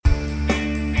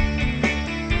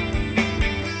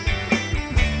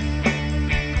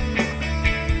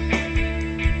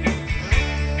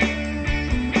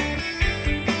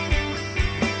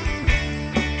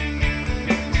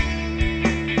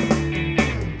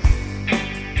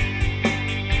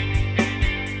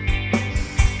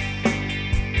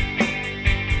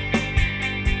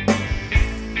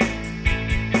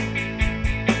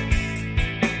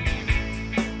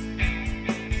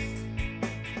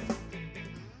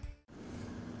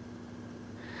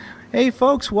Hey,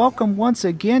 folks, welcome once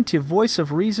again to Voice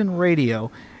of Reason Radio.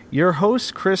 Your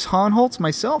host, Chris Honholtz,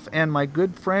 myself, and my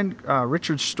good friend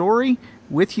Richard Story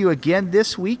with you again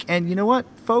this week. And you know what,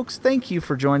 folks? Thank you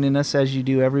for joining us as you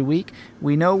do every week.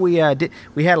 We know we had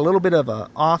a little bit of a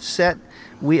offset.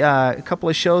 A couple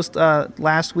of shows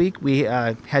last week. We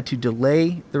had to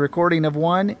delay the recording of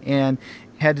one and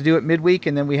had to do it midweek,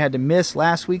 and then we had to miss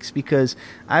last week's because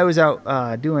I was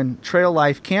out doing trail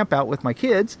life camp out with my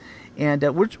kids. And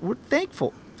we're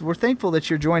thankful. We're thankful that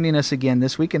you're joining us again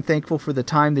this week, and thankful for the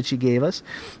time that you gave us.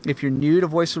 If you're new to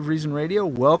Voice of Reason Radio,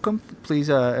 welcome. Please,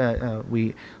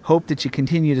 we hope that you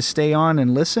continue to stay on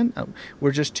and listen.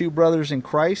 We're just two brothers in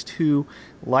Christ who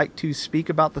like to speak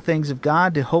about the things of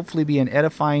God to hopefully be an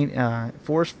edifying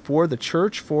force for the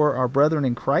church, for our brethren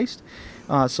in Christ.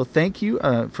 So thank you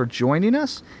for joining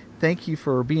us. Thank you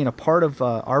for being a part of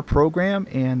our program,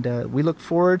 and we look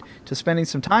forward to spending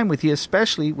some time with you,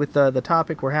 especially with the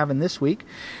topic we're having this week.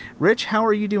 Rich, how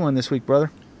are you doing this week,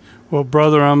 brother? Well,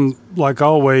 brother, I'm, like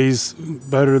always,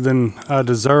 better than I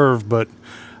deserve, but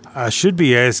I should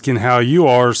be asking how you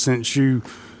are since you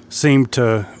seem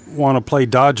to want to play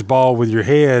dodgeball with your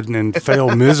head and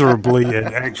fail miserably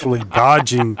at actually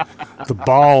dodging the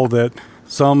ball that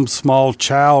some small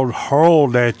child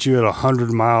hurled at you at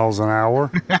 100 miles an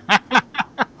hour.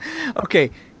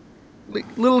 Okay,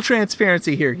 little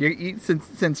transparency here.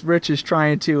 Since Rich is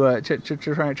trying to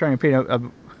try and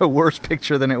paint a worse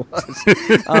picture than it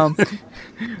was.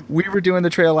 We were doing the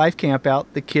trail life camp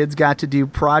out. The kids got to do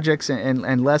projects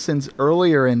and lessons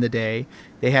earlier in the day.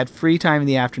 They had free time in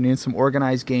the afternoon, some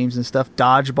organized games and stuff.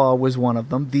 Dodgeball was one of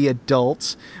them. The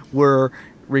adults were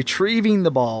retrieving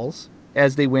the balls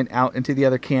as they went out into the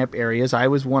other camp areas. I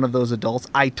was one of those adults.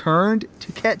 I turned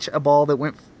to catch a ball that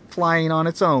went flying on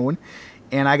its own,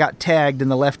 and I got tagged in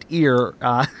the left ear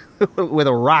with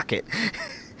a rocket.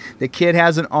 The kid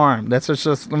has an arm. That's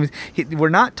just we're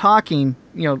not talking,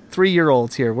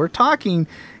 3-year-olds here. We're talking,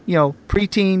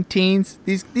 preteen, teens.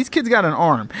 These kids got an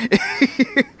arm.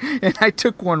 And I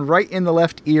took one right in the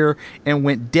left ear and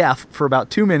went deaf for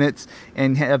about 2 minutes,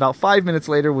 and about 5 minutes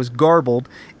later was garbled,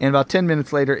 and about 10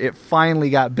 minutes later it finally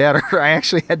got better. I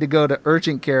actually had to go to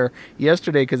urgent care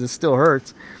yesterday because it still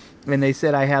hurts. And they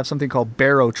said I have something called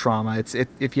barotrauma. It's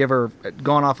if you ever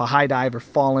gone off a high dive or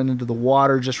fallen into the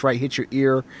water, just right hit your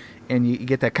ear, and you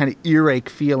get that kind of earache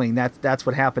feeling. That's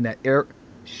what happened. That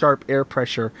sharp air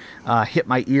pressure hit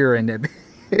my ear, and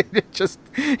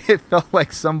it felt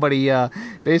like somebody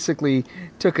basically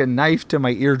took a knife to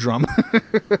my eardrum.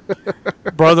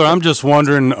 Brother, I'm just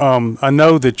wondering, I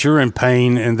know that you're in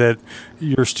pain and that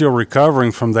you're still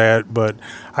recovering from that, but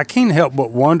I can't help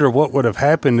but wonder what would have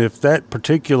happened if that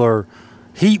particular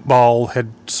heat ball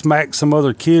had smacked some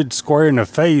other kid square in the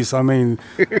face. I mean,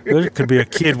 there could be a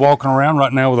kid walking around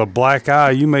right now with a black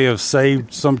eye. You may have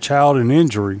saved some child an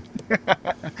injury.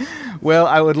 Well,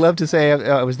 I would love to say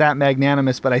it was that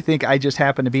magnanimous, but I think I just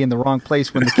happened to be in the wrong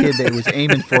place when the kid that was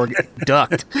aiming for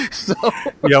ducked. So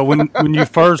yeah, when you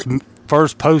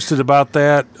first posted about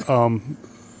that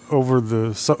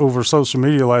over social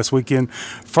media last weekend,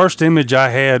 first image I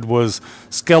had was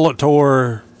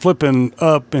Skeletor flipping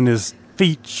up and his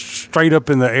feet straight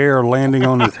up in the air, landing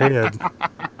on his head.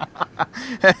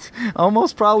 That's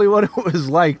almost probably what it was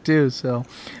like too. So,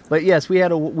 but yes, we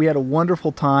had a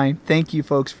wonderful time. Thank you,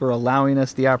 folks, for allowing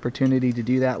us the opportunity to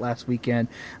do that last weekend.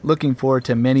 Looking forward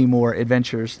to many more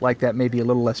adventures like that. Maybe a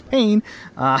little less pain,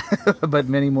 but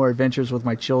many more adventures with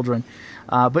my children.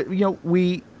 But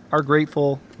we are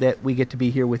grateful that we get to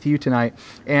be here with you tonight.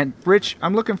 And Rich,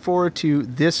 I'm looking forward to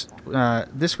this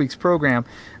week's program.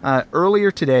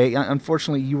 Earlier today,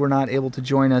 unfortunately, you were not able to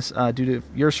join us due to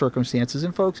your circumstances.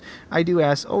 And folks, I do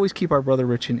ask, always keep our brother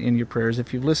Rich in your prayers.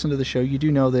 If you've listened to the show, you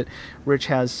do know that Rich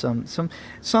has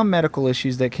some medical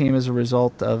issues that came as a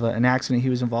result of an accident he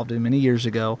was involved in many years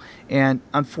ago. And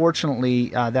unfortunately,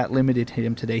 that limited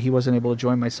him today. He wasn't able to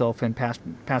join myself and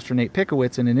Pastor Nate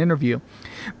Pickowitz in an interview.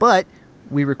 But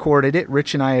we recorded it.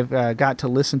 Rich and I have got to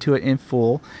listen to it in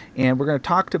full, and we're going to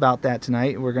talk about that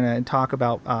tonight. We're going to talk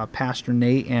about Pastor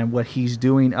Nate and what he's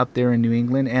doing up there in New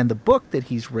England, and the book that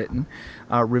he's written,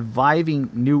 Reviving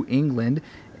New England,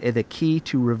 the key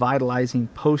to revitalizing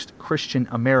post-Christian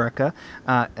America.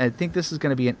 I think this is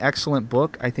going to be an excellent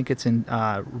book. I think it's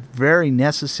very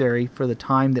necessary for the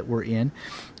time that we're in,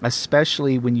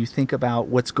 especially when you think about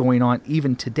what's going on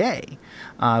even today.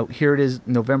 Here it is,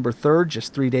 November 3rd,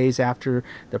 just 3 days after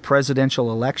the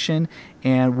presidential election,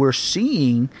 and we're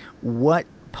seeing what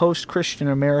post-Christian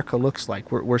America looks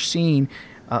like. We're seeing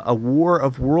a war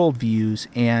of worldviews,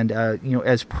 and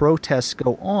as protests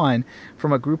go on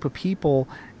from a group of people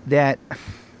that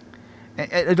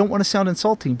I don't want to sound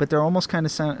insulting, but they're almost kind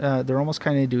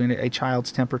of doing a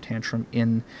child's temper tantrum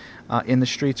in the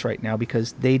streets right now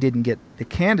because they didn't get the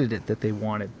candidate that they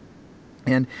wanted.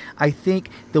 And I think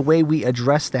the way we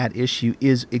address that issue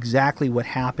is exactly what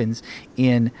happens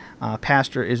in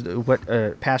Pastor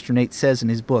Nate says in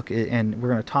his book, and we're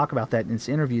going to talk about that in this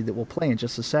interview that we'll play in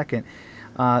just a second.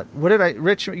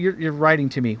 Rich, you're writing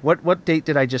to me. What date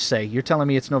did I just say? You're telling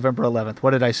me it's November 11th.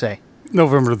 What did I say?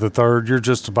 November the 3rd. You're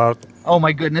just about. Oh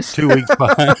my goodness. 2 weeks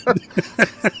behind.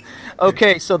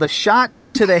 Okay, so the shot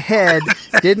to the head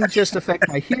didn't just affect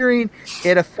my hearing,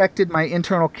 it affected my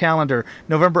internal calendar.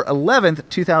 November 11th,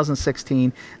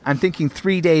 2016. I'm thinking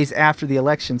 3 days after the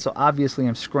election, so obviously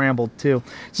I'm scrambled too.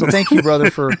 So thank you, brother,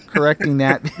 for correcting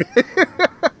that.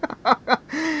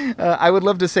 I would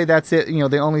love to say that's it,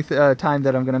 the only time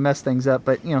that I'm going to mess things up,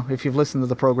 but if you've listened to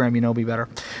the program, you know me better.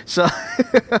 So,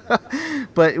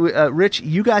 but Rich,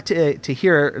 you got to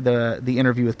hear the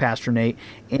interview with Pastor Nate,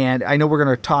 and I know we're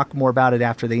going to talk more about it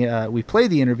after we play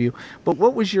the interview. But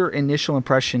what was your initial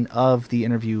impression of the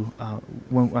interview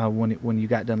when you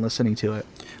got done listening to it?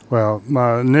 Well,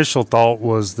 my initial thought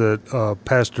was that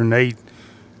Pastor Nate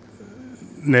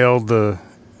nailed it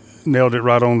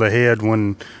right on the head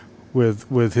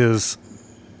with his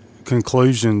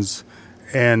conclusions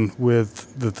and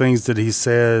with the things that he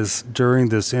says during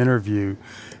this interview.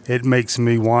 It makes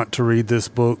me want to read this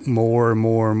book more and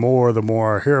more and more the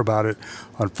more I hear about it.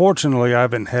 Unfortunately, I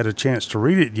haven't had a chance to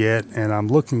read it yet, and I'm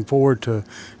looking forward to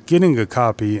getting a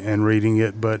copy and reading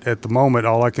it. But at the moment,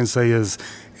 all I can say is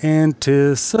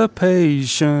anticipation.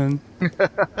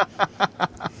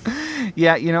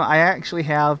 Yeah, I actually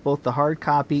have both the hard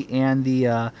copy and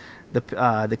the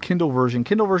Kindle version.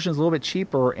 Kindle version is a little bit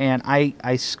cheaper, and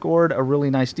I scored a really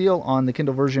nice deal on the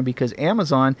Kindle version because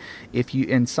Amazon,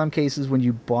 in some cases when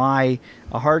you buy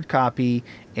a hard copy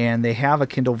and they have a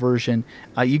Kindle version,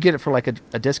 you get it for like a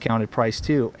discounted price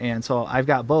too. And so I've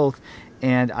got both,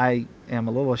 and I am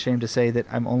a little ashamed to say that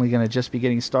I'm only going to just be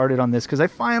getting started on this because I'm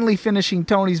finally finishing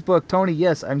Tony's book. Tony,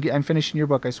 yes, I'm finishing your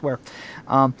book, I swear.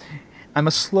 I'm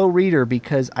a slow reader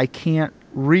because I can't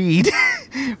read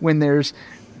when there's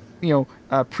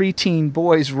preteen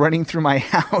boys running through my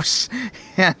house,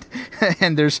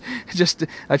 and there's just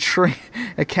a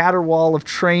caterwaul of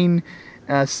train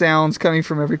sounds coming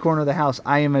from every corner of the house.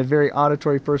 I am a very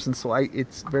auditory person, so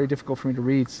it's very difficult for me to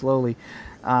read slowly.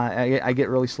 I get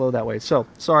really slow that way. So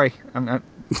sorry, I'm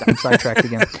sidetracked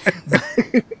again.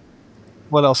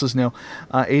 What else is new?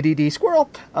 ADD squirrel.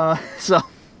 So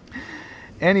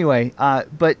anyway,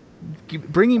 but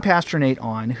bringing Pastor Nate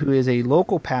on, who is a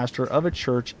local pastor of a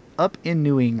church up in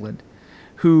New England,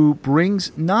 who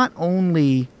brings not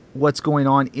only what's going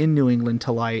on in New England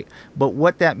to light, but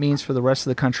what that means for the rest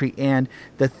of the country and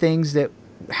the things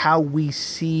how we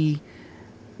see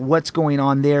what's going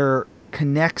on there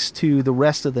connects to the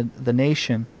rest of the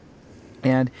nation,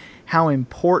 and how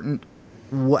important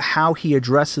how he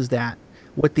addresses that,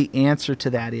 what the answer to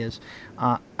that is.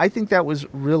 I think that was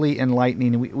really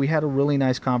enlightening. We had a really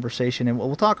nice conversation, and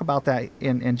we'll talk about that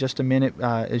in just a minute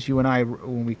as you and I,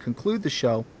 when we conclude the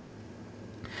show.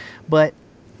 But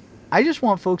I just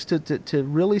want folks to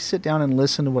really sit down and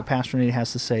listen to what Pastor Nate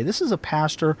has to say. This is a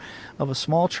pastor of a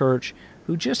small church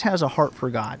who just has a heart for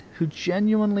God, who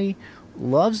genuinely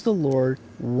loves the Lord,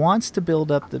 wants to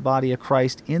build up the body of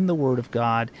Christ in the Word of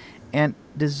God, and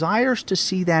desires to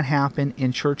see that happen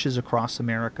in churches across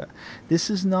America. This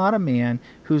is not a man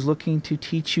who's looking to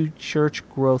teach you church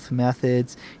growth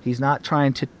methods. He's not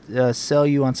trying to sell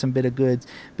you on some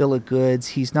bill of goods.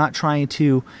 He's not trying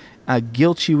to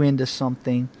guilt you into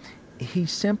something. He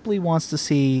simply wants to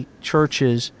see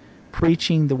churches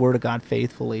preaching the Word of God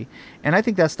faithfully. And I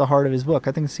think that's the heart of his book.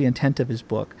 I think it's the intent of his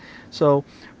book. So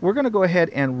we're going to go ahead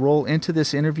and roll into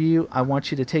this interview. I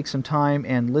want you to take some time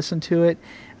and listen to it.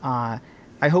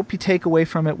 I hope you take away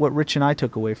from it what Rich and I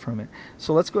took away from it.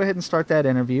 So let's go ahead and start that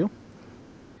interview.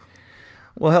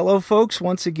 Well, hello, folks.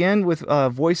 Once again with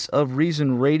Voice of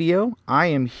Reason Radio. I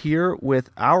am here with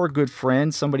our good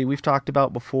friend, somebody we've talked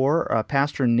about before,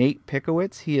 Pastor Nate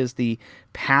Pickowicz. He is the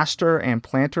pastor and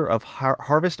planter of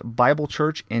Harvest Bible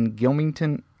Church in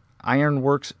Gilmanton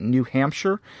Ironworks, New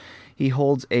Hampshire. He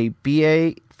holds a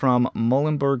BA from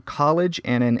Muhlenberg College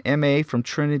and an MA from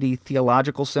Trinity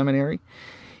Theological Seminary.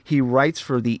 He writes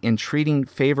for the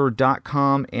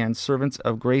entreatingfavor.com and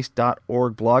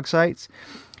servantsofgrace.org blog sites.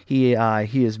 He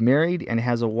is married and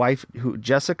has a wife,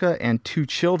 Jessica, and 2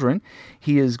 children.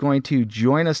 He is going to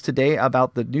join us today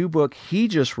about the new book he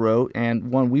just wrote,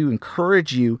 and one we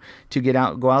encourage you to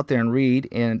go out there and read,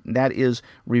 and that is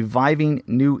Reviving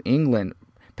New England.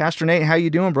 Pastor Nate, how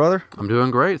you doing, brother? I'm doing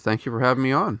great. Thank you for having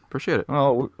me on. Appreciate it.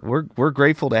 Oh, we're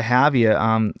grateful to have you.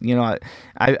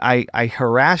 I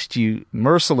harassed you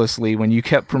mercilessly when you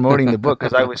kept promoting the book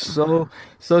because I was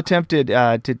so tempted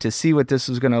to see what this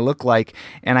was going to look like,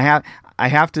 and I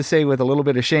have to say with a little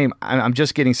bit of shame, I'm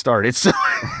just getting started. So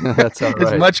That's all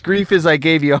right. As much grief as I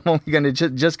gave you, I'm only going to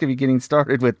just be getting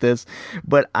started with this.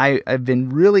 But I've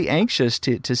been really anxious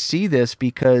to see this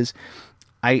because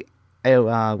I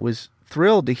was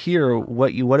thrilled to hear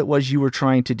what it was you were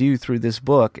trying to do through this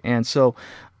book, and so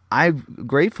I'm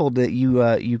grateful that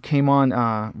you came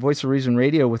on Voice of Reason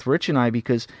Radio with Rich and I,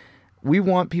 because we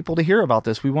want people to hear about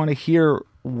this. We want to hear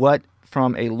what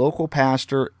from a local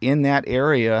pastor in that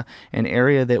area, an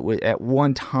area that at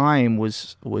one time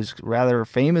was rather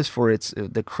famous for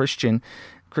the Christians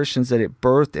that it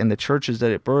birthed and the churches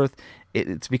that it birthed.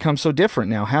 It's become so different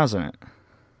now, hasn't it?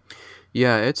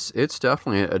 Yeah, it's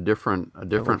definitely a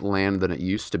different land than it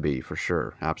used to be, for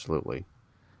sure. Absolutely.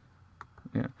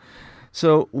 Yeah.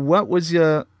 So what was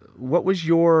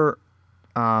your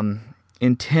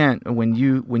intent when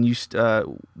you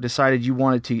decided you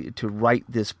wanted to write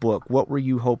this book? What were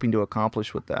you hoping to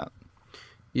accomplish with that?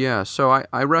 Yeah, so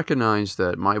I recognize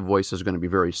that my voice is going to be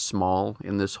very small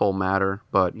in this whole matter,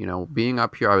 but being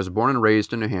up here, I was born and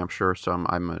raised in New Hampshire, so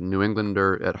I'm a New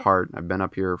Englander at heart. I've been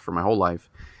up here for my whole life.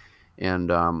 And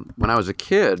when I was a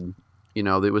kid, it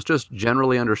was just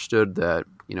generally understood that,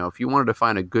 if you wanted to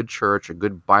find a good church, a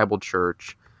good Bible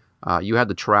church, you had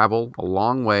to travel a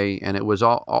long way. And it was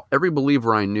every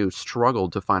believer I knew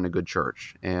struggled to find a good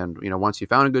church. And, once you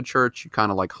found a good church, you kind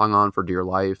of like hung on for dear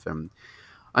life. And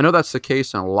I know that's the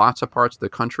case in lots of parts of the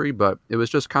country, but it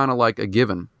was just kind of like a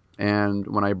given. And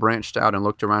when I branched out and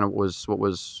looked around at what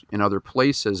was in other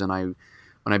places, and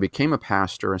when I became a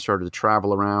pastor, I started to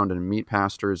travel around and meet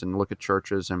pastors and look at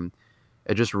churches, and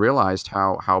I just realized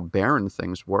how barren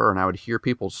things were. And I would hear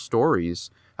people's stories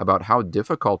about how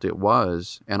difficult it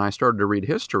was. And I started to read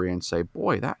history and say,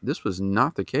 boy, this was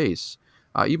not the case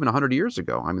even 100 years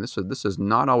ago. I mean, this has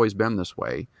not always been this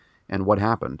way. And what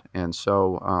happened? And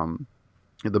so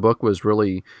the book was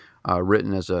really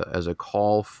written as a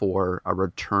call for a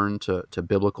return to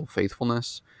biblical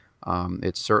faithfulness.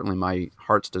 It's certainly my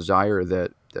heart's desire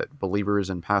that believers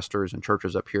and pastors and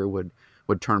churches up here would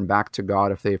turn back to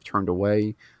God if they have turned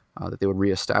away, that they would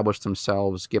reestablish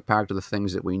themselves, get back to the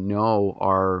things that we know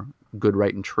are good,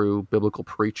 right, and true, biblical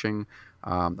preaching,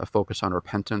 a focus on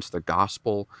repentance, the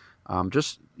gospel,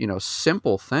 just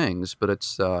simple things, but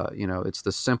it's it's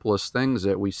the simplest things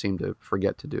that we seem to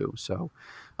forget to do. So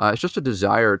it's just a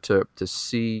desire to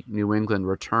see New England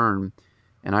return.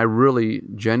 And I really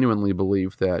genuinely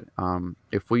believe that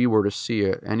if we were to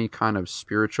see any kind of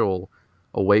spiritual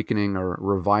awakening or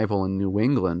revival in New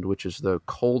England, which is the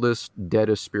coldest,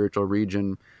 deadest spiritual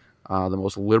region, the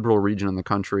most liberal region in the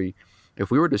country,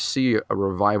 if we were to see a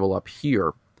revival up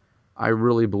here, I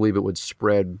really believe it would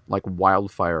spread like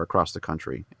wildfire across the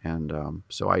country. And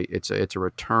so it's a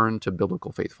return to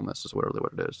biblical faithfulness is really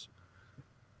what it is.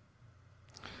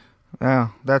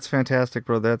 Oh, that's fantastic,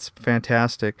 bro. That's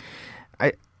fantastic.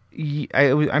 I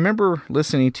remember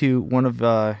listening to one of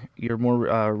your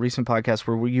more recent podcasts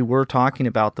where you were talking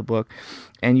about the book,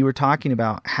 and you were talking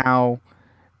about how,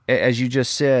 as you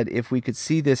just said, if we could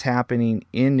see this happening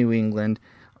in New England,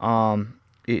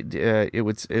 it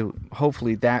would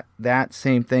hopefully that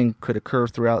same thing could occur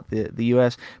throughout the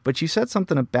U.S. But you said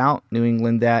something about New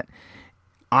England that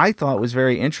I thought was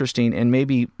very interesting and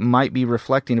maybe might be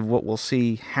reflecting of what we'll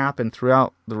see happen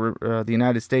throughout the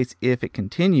United States if it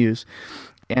continues.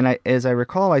 And as I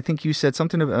recall, I think you said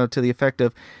something to the effect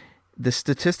of,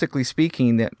 statistically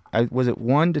speaking, that was it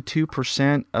 1% to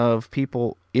 2% of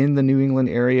people in the New England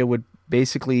area would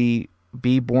basically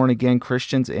be born again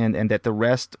Christians, and that the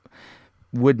rest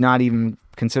would not even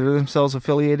consider themselves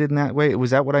affiliated in that way.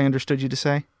 Was that what I understood you to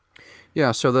say?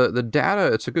 Yeah, so the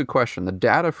data, it's a good question. The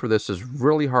data for this is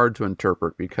really hard to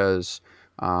interpret because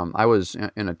I was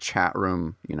in a chat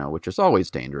room, which is always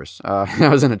dangerous. I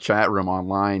was in a chat room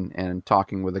online and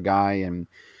talking with a guy, and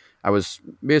I was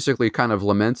basically kind of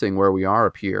lamenting where we are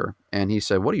up here. And he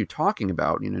said, "What are you talking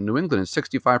about? New England is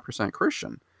 65%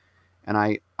 Christian." And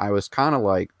I was kind of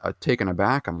like taken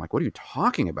aback. I'm like, "What are you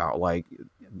talking about? Like,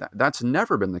 that's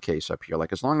never been the case up here.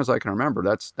 Like, as long as I can remember,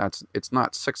 it's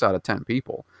not 6 out of 10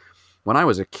 people." When I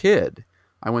was a kid,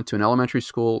 I went to an elementary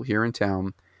school here in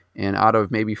town, and out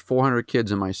of maybe 400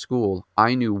 kids in my school,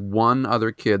 I knew one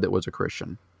other kid that was a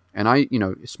Christian. And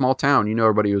small town,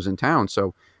 everybody who was in town.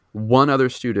 So one other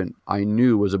student I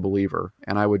knew was a believer,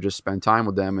 and I would just spend time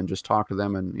with them and just talk to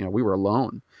them, and we were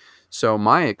alone. So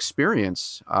my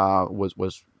experience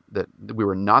was that we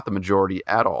were not the majority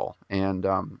at all. And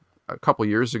a couple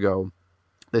years ago,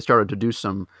 they started to do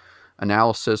some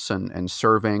analysis and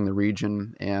surveying the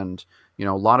region. And a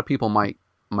lot of people might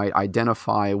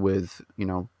identify with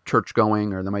church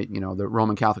going, or they might the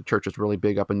Roman Catholic Church is really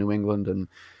big up in New England, and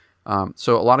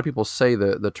so a lot of people say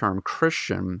the term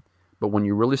Christian. But when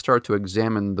you really start to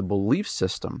examine the belief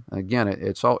system, again,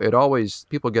 it always,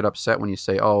 people get upset when you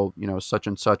say, oh, such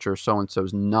and such or so and so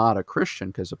is not a Christian,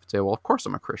 because if they say, well, of course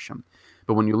I'm a Christian.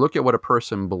 But when you look at what a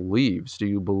person believes, do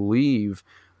you believe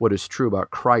what is true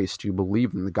about Christ? Do you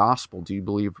believe in the gospel? Do you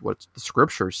believe what the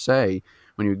scriptures say?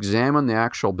 When you examine the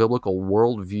actual biblical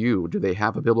worldview, do they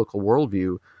have a biblical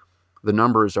worldview? The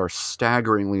numbers are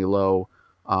staggeringly low.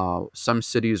 Some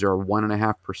cities are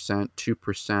 1.5%,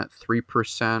 2%,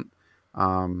 3%.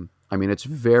 I mean, it's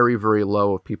very, very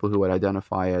low of people who would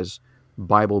identify as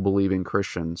Bible-believing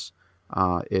Christians.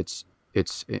 It's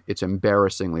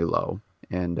embarrassingly low,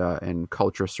 and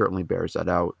culture certainly bears that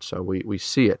out. So we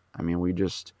see it. I mean, we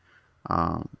just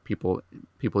people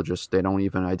just, they don't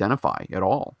even identify at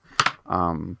all.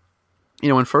 And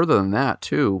further than that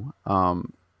too,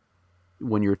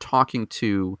 when you're talking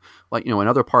to, like, in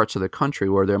other parts of the country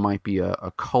where there might be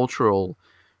a cultural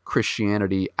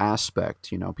Christianity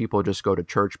aspect, people just go to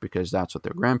church because that's what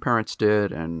their grandparents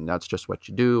did, and that's just what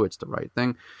you do. It's the right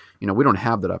thing. We don't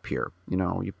have that up here.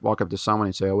 You walk up to someone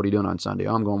and say, "Oh, what are you doing on Sunday?"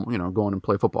 "Oh, I'm going, going and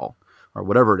play football," or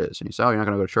whatever it is. And you say, "Oh, you're not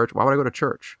going to go to church?" "Why would I go to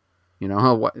church?"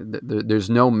 There's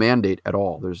no mandate at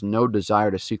all. There's no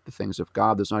desire to seek the things of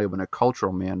God. There's not even a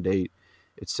cultural mandate.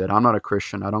 It said, "I'm not a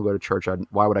Christian. I don't go to church.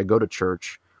 Why would I go to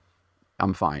church?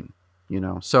 I'm fine."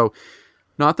 So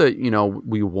not that,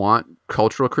 we want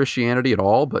cultural Christianity at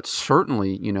all, but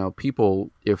certainly, people,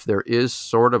 if there is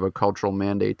sort of a cultural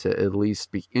mandate to at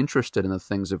least be interested in the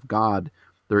things of God,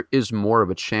 there is more of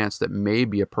a chance that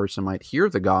maybe a person might hear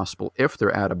the gospel if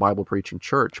they're at a Bible preaching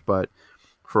church. But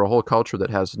for a whole culture that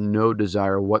has no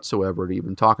desire whatsoever to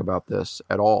even talk about this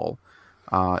at all,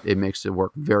 it makes it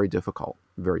work very difficult,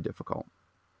 very difficult.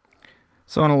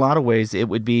 So in a lot of ways, it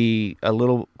would be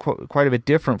quite a bit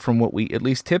different from what we at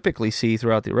least typically see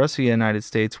throughout the rest of the United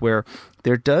States, where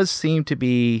there does seem to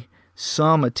be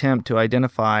some attempt to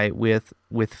identify with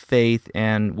faith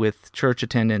and with church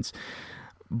attendance.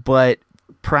 But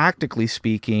practically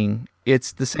speaking,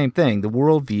 it's the same thing. The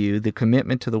worldview, the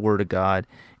commitment to the Word of God,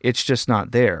 it's just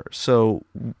not there. So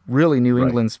really, New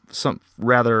England's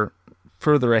rather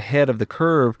further ahead of the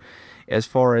curve as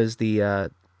far as the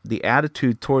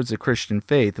attitude towards the Christian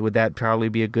faith. Would that probably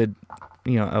be a good,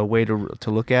 a way to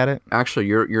look at it? Actually,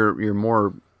 you're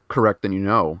more correct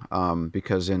than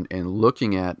because in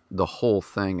looking at the whole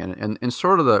thing and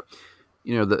sort of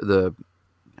the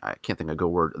I can't think of a good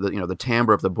word, the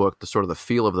timbre of the book, the sort of the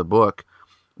feel of the book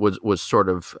was sort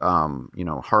of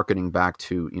hearkening back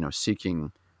to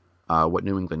seeking what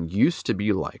New England used to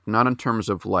be like, not in terms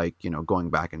of going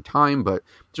back in time, but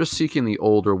just seeking the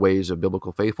older ways of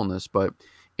biblical faithfulness. But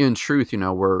in truth,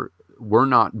 we're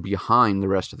not behind the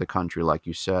rest of the country, like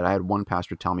you said. I had one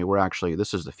pastor tell me,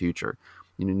 this is the future.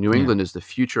 New England is the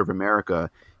future of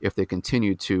America if they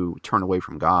continue to turn away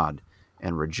from God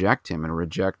and reject Him and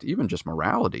reject even just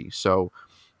morality. So,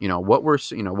 what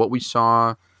we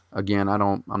saw, again,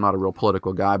 I'm not a real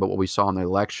political guy, but what we saw in the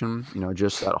election,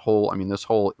 just that whole, this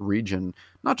whole region,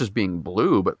 not just being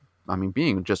blue, but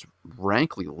being just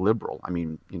rankly liberal.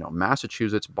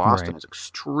 Massachusetts, Boston is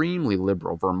extremely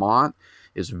liberal. Vermont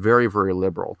is very, very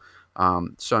liberal.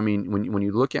 So, when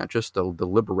you look at just the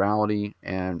liberality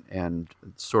and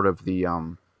sort of the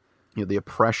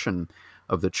oppression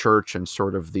of the church and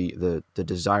sort of the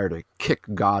desire to kick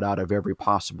God out of every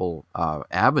possible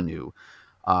avenue,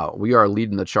 we are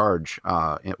leading the charge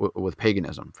with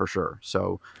paganism for sure.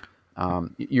 So,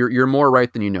 you're more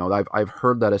right than I've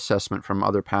heard that assessment from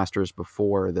other pastors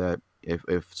before, that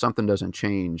if something doesn't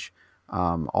change,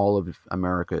 all of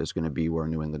America is going to be where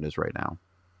New England is right now.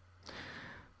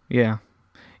 Yeah,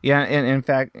 and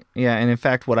in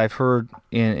fact, what I've heard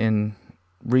in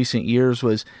recent years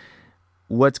was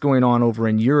what's going on over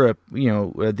in Europe.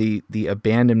 The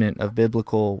abandonment of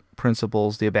biblical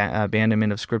principles, the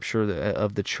abandonment of Scripture,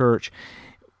 of the church.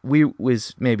 We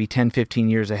was maybe 10, 15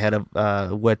 years ahead of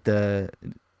what the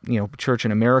church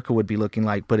in America would be looking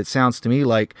like. But it sounds to me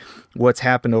like what's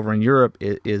happened over in Europe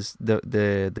is the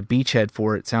beachhead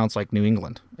for it sounds like New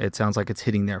England. It sounds like it's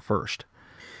hitting there first.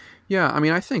 Yeah,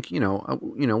 I think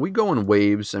we go in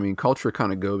waves. Culture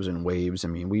kind of goes in waves.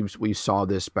 We saw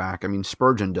this back.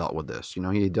 Spurgeon dealt with this.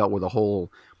 He dealt with a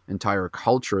whole entire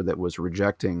culture that was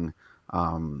rejecting,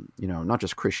 not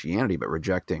just Christianity, but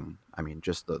rejecting,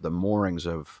 just the moorings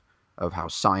of of how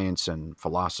science and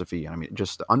philosophy, and I mean,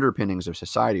 just the underpinnings of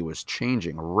society was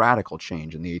changing, radical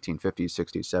change in the 1850s,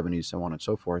 60s, 70s, so on and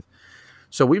so forth.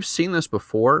 So we've seen this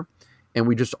before, and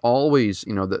we just always,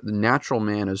 the natural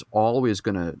man is always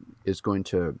going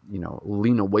to,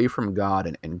 lean away from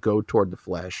God and go toward the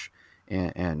flesh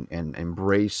and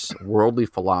embrace worldly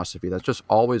philosophy. That's just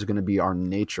always going to be our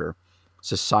nature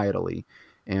societally.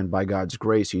 And by God's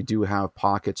grace, you do have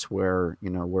pockets where,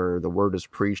 where the word is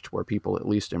preached, where people at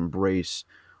least embrace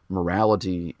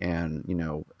morality and,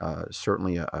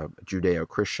 certainly a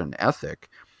Judeo-Christian ethic.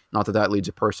 Not that that leads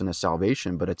a person to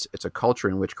salvation, but it's a culture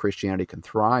in which Christianity can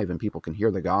thrive and people can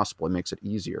hear the gospel. It makes it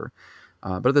easier.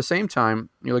 But at the same time,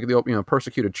 you look at the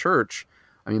persecuted church.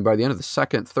 I mean, by the end of the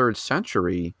 2nd, 3rd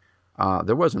century,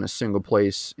 there wasn't a single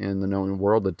place in the known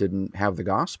world that didn't have the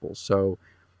gospel. So,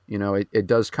 it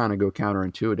does kind of go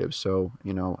counterintuitive. So,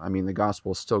 I mean, the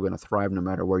gospel is still going to thrive no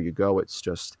matter where you go. It's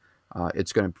just,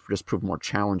 it's going to just prove more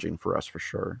challenging for us for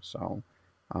sure. So,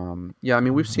 yeah, I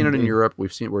mean, we've seen it in Europe. We're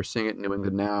seeing it in New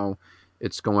England now.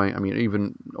 It's going, I mean,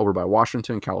 even over by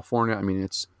Washington, California. I mean,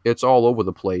 it's all over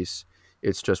the place.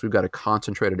 It's just, we've got a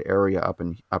concentrated area up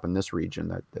in this region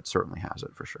that certainly has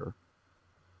it for sure.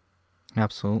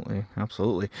 Absolutely.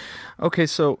 Absolutely. Okay.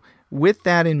 So with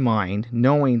that in mind,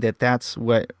 knowing that that's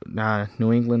what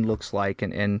New England looks like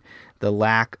and the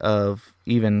lack of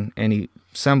even any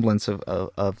semblance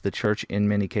of the church in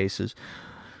many cases,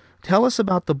 tell us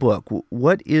about the book.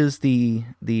 What is the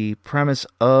premise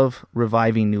of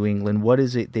Reviving New England? What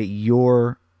is it that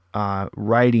you're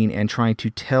writing and trying to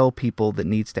tell people that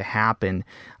needs to happen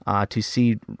to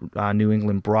see New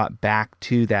England brought back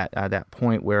to that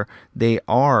point where they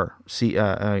are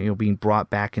being brought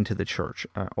back into the church,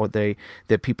 or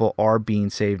that people are being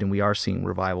saved and we are seeing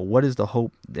revival? What is the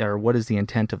hope, or what is the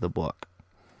intent of the book?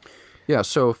 Yeah,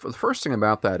 so the first thing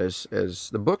about that is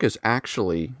the book is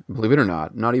actually, believe it or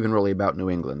not even really about New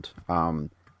England.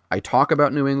 I talk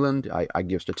about New England. I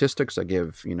give statistics. I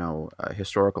give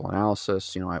historical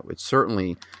analysis. It's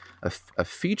certainly a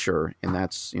feature, and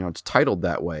that's it's titled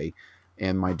that way.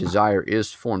 And my desire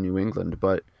is for New England,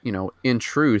 but in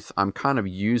truth, I'm kind of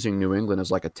using New England as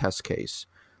like a test case.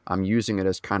 I'm using it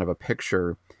as kind of a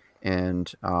picture.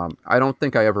 And I don't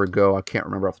think I ever go, I can't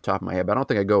remember off the top of my head, but I don't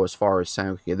think I go as far as saying,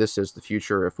 okay, this is the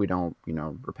future if we don't,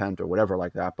 repent or whatever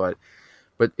like that. But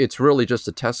it's really just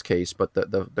a test case. But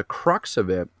the crux of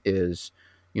it is,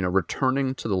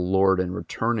 returning to the Lord and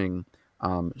returning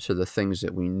to the things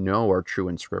that we know are true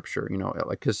in Scripture.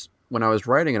 Because when I was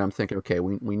writing it, I'm thinking, okay,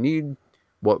 we need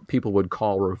what people would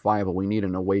call revival. We need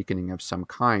an awakening of some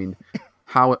kind.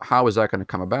 How is that going to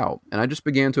come about? And I just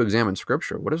began to examine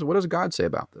Scripture. What does God say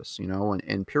about this?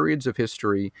 And periods of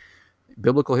history,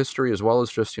 biblical history, as well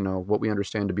as just what we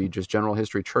understand to be just general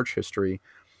history, church history.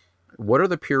 What are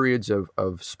the periods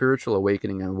of spiritual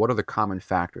awakening, and what are the common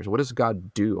factors? What does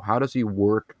God do? How does He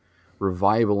work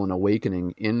revival and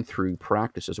awakening in through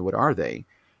practices? What are they?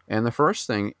 And the first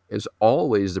thing is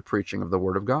always the preaching of the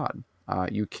Word of God.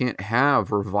 You can't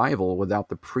have revival without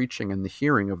the preaching and the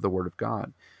hearing of the Word of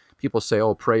God. People say,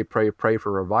 oh, pray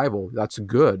for revival. That's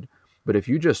good. But if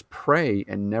you just pray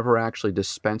and never actually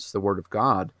dispense the Word of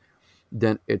God,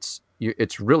 then it's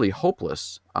really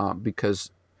hopeless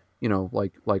because,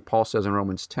 like Paul says in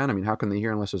Romans 10, I mean, how can they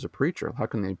hear unless there's a preacher? How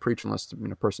can they preach unless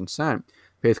a person's sent?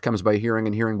 Faith comes by hearing,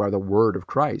 and hearing by the Word of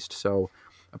Christ. So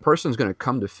a person's going to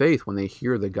come to faith when they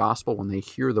hear the gospel, when they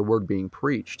hear the Word being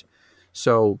preached.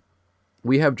 So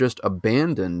we have just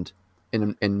abandoned,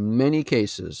 in many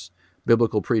cases,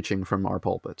 biblical preaching from our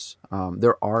pulpits.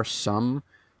 There are some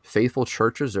faithful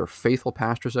churches, there are faithful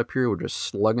pastors up here who are just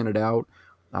slugging it out.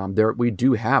 We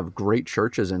do have great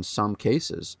churches in some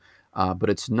cases, but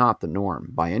it's not the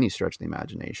norm by any stretch of the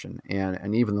imagination.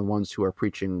 And even the ones who are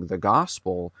preaching the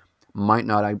gospel might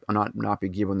not be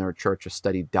giving their church a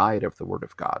steady diet of the Word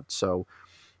of God. So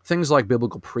things like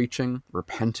biblical preaching,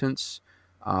 repentance.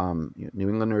 New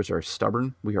Englanders are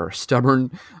stubborn. We are stubborn,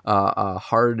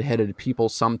 hard-headed people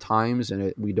sometimes,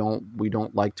 and we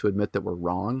don't like to admit that we're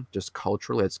wrong. Just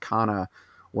culturally, it's kind of,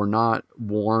 we're not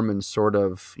warm and sort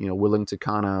of willing to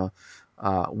kind of.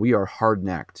 We are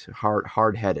hard-necked,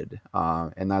 hard-headed,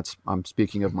 and I'm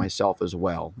speaking of myself as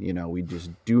well. We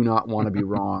just do not want to be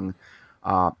wrong.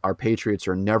 Our Patriots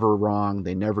are never wrong.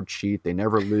 They never cheat. They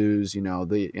never lose. We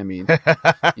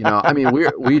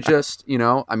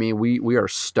are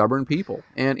stubborn people.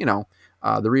 And,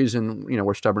 the reason,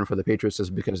 we're stubborn for the Patriots is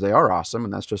because they are awesome,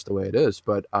 and that's just the way it is.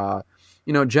 But,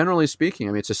 generally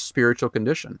speaking, it's a spiritual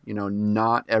condition,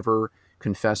 not ever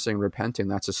confessing, repenting.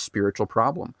 That's a spiritual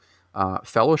problem.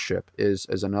 Fellowship is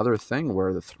another thing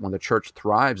where when the church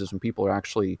thrives is when people are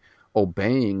actually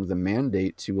obeying the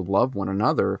mandate to love one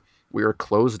another, we are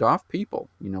closed off people.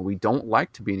 We don't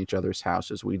like to be in each other's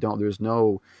houses. There's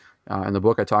no, in the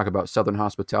book I talk about Southern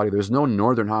hospitality, there's no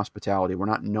Northern hospitality. We're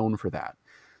not known for that.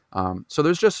 So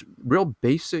there's just real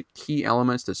basic key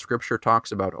elements that Scripture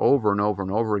talks about over and over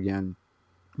and over again,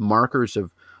 markers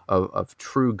of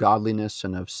true godliness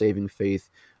and of saving faith,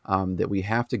 that we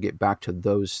have to get back to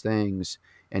those things.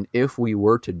 And if we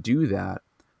were to do that,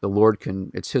 the Lord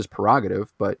it's his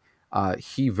prerogative, but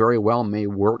he very well may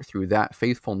work through that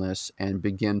faithfulness and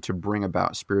begin to bring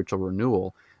about spiritual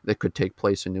renewal that could take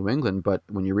place in New England. But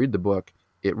when you read the book,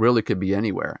 it really could be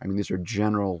anywhere. I mean, these are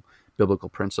general biblical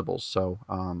principles. So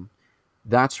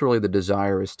that's really the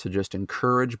desire, is to just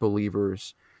encourage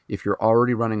believers. If you're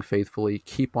already running faithfully,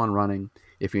 keep on running.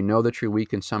 If you know that you're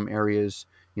weak in some areas,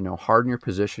 harden your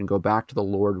position, go back to the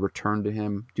Lord, return to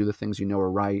him, do the things you know are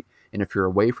right. And if you're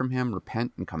away from him,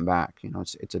 repent and come back.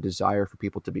 It's a desire for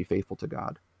people to be faithful to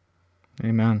God.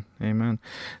 Amen. Amen.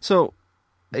 So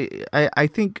I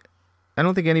think, I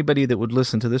don't think anybody that would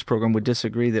listen to this program would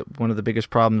disagree that one of the biggest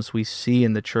problems we see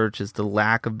in the church is the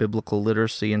lack of biblical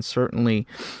literacy. And certainly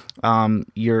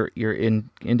you're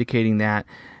indicating that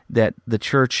the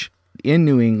church in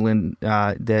New England,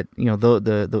 that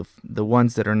the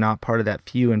ones that are not part of that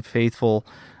few and faithful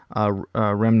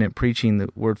remnant preaching the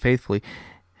word faithfully,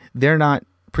 they're not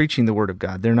preaching the word of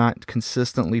God. They're not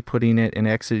consistently putting it and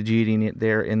exegeting it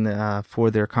there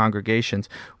for their congregations.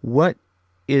 What,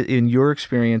 in your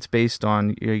experience, based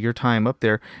on your time up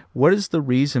there, what is the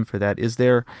reason for that? Is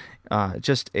there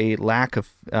just a lack of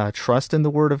trust in the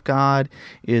Word of God?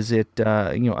 Is it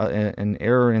an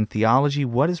error in theology?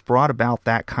 What has brought about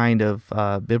that kind of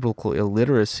biblical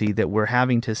illiteracy that we're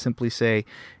having to simply say,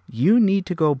 you need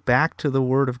to go back to the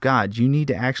Word of God. You need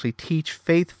to actually teach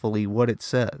faithfully what it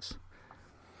says?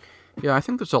 Yeah, I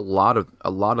think there's a lot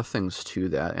of things to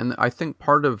that, and I think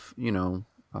part of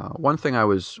one thing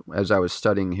as I was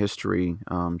studying history,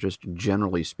 just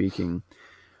generally speaking,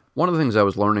 one of the things I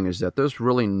was learning is that there's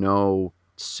really no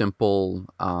simple,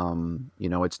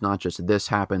 it's not just this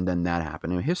happened, then that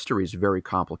happened. History is very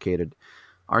complicated.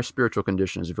 Our spiritual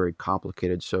condition is very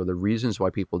complicated. So the reasons why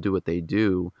people do what they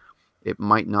do, it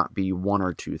might not be one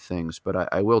or two things.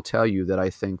 But I will tell you that I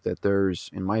think that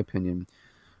in my opinion,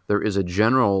 there is a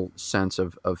general sense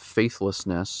of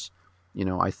faithlessness.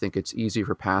 I think it's easy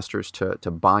for pastors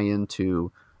to buy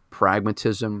into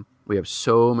pragmatism. We have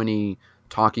so many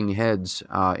talking heads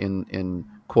in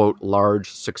quote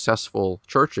large successful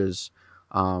churches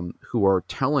who are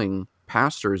telling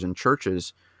pastors and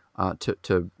churches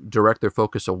to direct their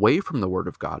focus away from the Word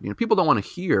of God. People don't want to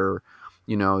hear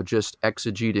just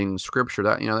exegeting Scripture.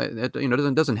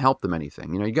 That doesn't help them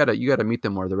anything. You got to meet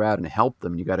them where they're at and help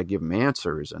them. You got to give them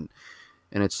answers, and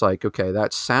it's like, okay,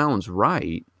 that sounds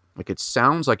right. Like, it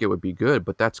sounds like it would be good,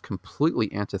 but that's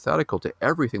completely antithetical to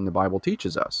everything the Bible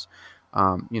teaches us.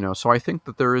 So I think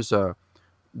that there's a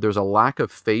lack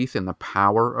of faith in the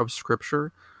power of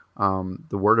Scripture.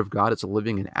 The Word of God is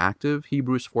living and active.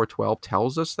 Hebrews 4:12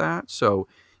 tells us that. So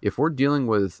if we're dealing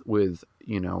with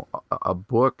a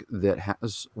book that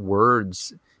has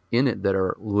words in it that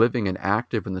are living and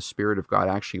active, and the Spirit of God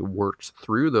actually works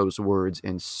through those words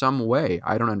in some way,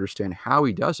 I don't understand how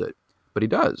he does it, but he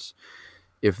does.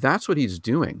 If that's what he's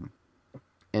doing,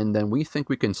 and then we think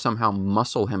we can somehow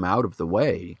muscle him out of the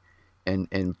way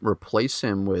and replace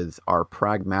him with our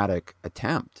pragmatic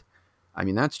attempt, I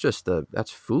mean, that's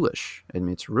foolish. I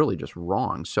mean, it's really just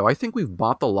wrong. So I think we've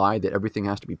bought the lie that everything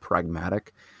has to be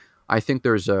pragmatic. I think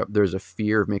there's a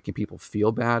fear of making people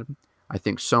feel bad. I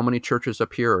think so many churches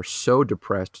up here are so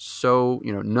depressed. So,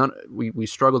 we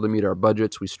struggle to meet our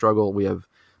budgets. We have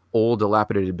old,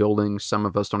 dilapidated buildings. Some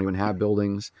of us don't even have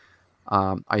buildings.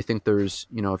 I think there's,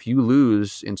 if you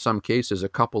lose, in some cases, a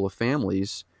couple of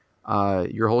families,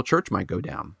 your whole church might go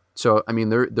down. So, I mean,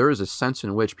 there is a sense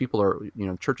in which people are,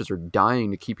 churches are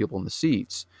dying to keep people in the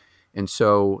seats. And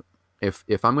so if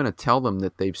I'm going to tell them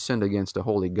that they've sinned against a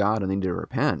holy God and they need to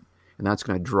repent, and that's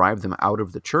going to drive them out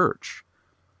of the church,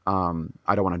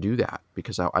 I don't want to do that,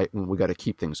 because we got to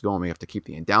keep things going. We have to keep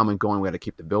the endowment going. We got to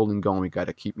keep the building going. We got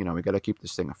to keep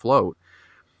this thing afloat.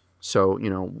 So,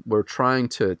 we're trying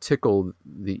to tickle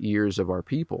the ears of our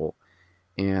people.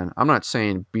 And I'm not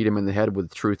saying beat them in the head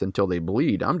with truth until they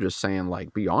bleed. I'm just saying,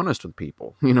 like, be honest with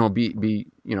people. You have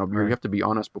to be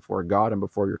honest before God and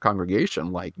before your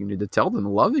congregation. Like, you need to tell them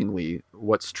lovingly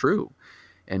what's true,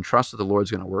 and trust that the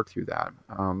Lord's going to work through that.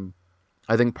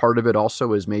 I think part of it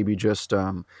also is maybe just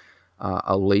a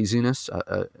laziness,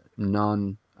 a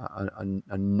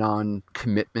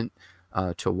non-commitment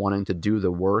to wanting to do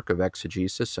the work of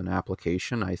exegesis and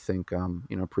application, I think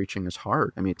preaching is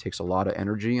hard. I mean, it takes a lot of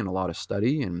energy and a lot of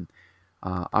study, and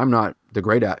I'm not the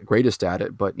greatest at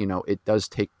it, but it does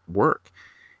take work.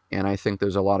 And I think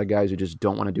there's a lot of guys who just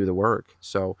don't want to do the work.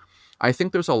 So I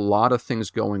think there's a lot of things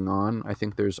going on. I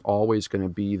think there's always going to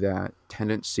be that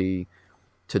tendency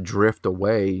to drift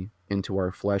away into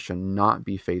our flesh and not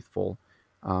be faithful.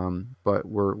 But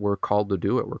we're called to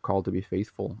do it. We're called to be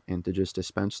faithful and to just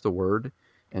dispense the word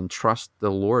and trust the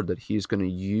Lord that He's going to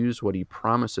use what He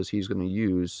promises He's going to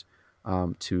use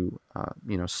to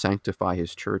sanctify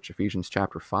His church. Ephesians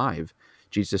chapter 5,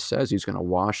 Jesus says He's going to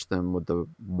wash them with the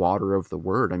water of the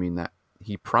word. I mean, that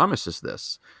He promises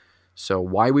this. So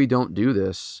why we don't do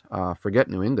this, forget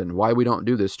New England, why we don't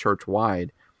do this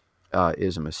church-wide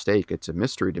is a mistake. It's a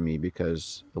mystery to me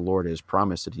because the Lord has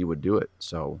promised that He would do it.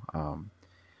 So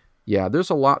yeah, there's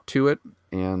a lot to it,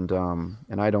 and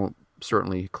I don't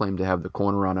certainly claim to have the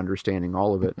corner on understanding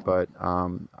all of it, but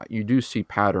you do see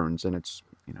patterns, and it's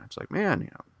like, man,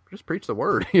 just preach the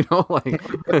word, like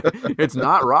it's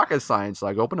not rocket science.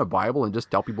 Like open a Bible and just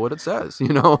tell people what it says,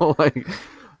 like.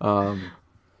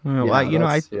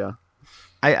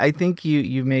 I think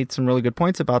you made some really good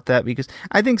points about that, because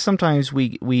I think sometimes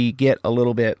we get a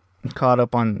little bit caught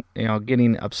up on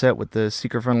getting upset with the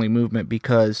seeker-friendly movement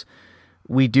because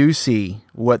we do see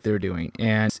what they're doing,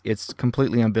 and it's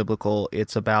completely unbiblical.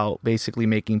 It's about basically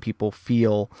making people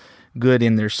feel good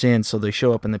in their sin so they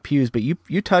show up in the pews. But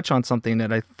you touch on something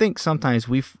that I think sometimes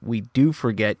we do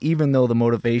forget, even though the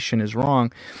motivation is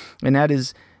wrong, and that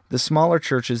is the smaller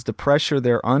churches, the pressure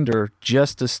they're under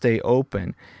just to stay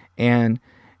open. And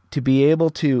to be able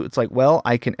to, it's like, well,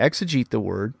 I can exegete the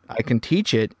word, I can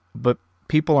teach it, but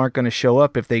people aren't going to show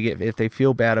up if they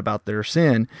feel bad about their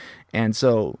sin. And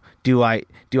so do I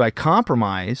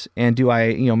compromise, and do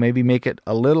I maybe make it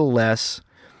a little less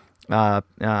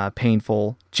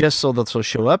painful just so that they'll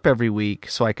show up every week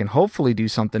so I can hopefully do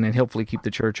something and hopefully keep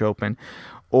the church open?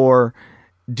 Or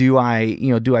do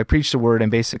I preach the word and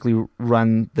basically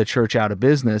run the church out of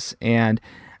business? And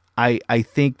I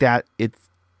think that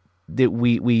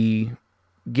we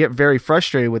get very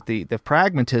frustrated with the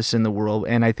pragmatists in the world,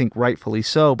 and I think rightfully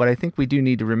so. But I think we do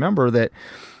need to remember that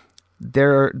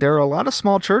there are a lot of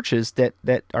small churches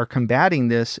that are combating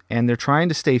this, and they're trying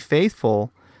to stay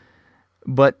faithful,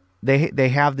 but they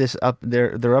have this up,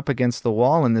 they're up against the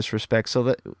wall in this respect. So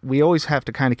that we always have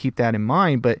to kind of keep that in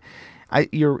mind. But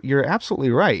you're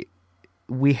absolutely right.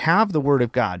 We have the Word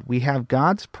of God. We have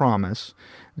God's promise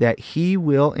that He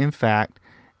will, in fact,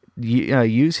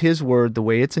 use His word the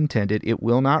way it's intended. It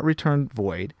will not return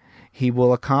void. He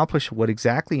will accomplish what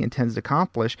exactly He intends to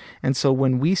accomplish. And so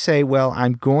when we say, well,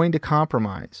 I'm going to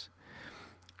compromise,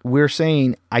 we're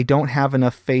saying I don't have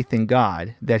enough faith in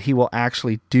God that He will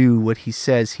actually do what He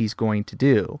says He's going to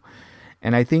do.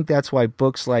 And I think that's why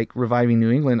books like Reviving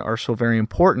New England are so very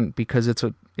important, because it's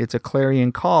a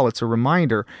clarion call. It's a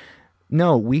reminder.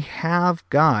 No, we have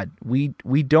God. We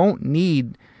don't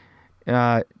need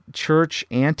church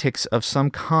antics of some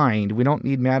kind. We don't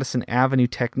need Madison Avenue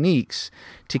techniques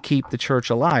to keep the church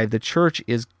alive. The church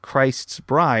is Christ's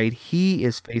bride. He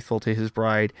is faithful to His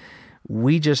bride.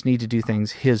 We just need to do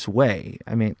things His way.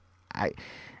 I mean, I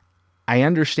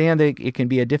understand that it can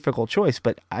be a difficult choice,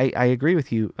 but I agree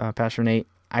with you, Pastor Nate.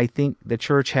 I think the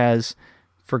church has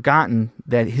forgotten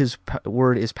that His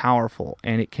word is powerful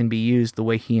and it can be used the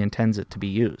way He intends it to be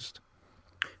used.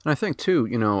 And I think too,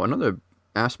 another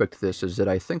aspect of this is that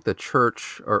I think the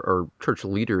church or church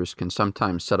leaders can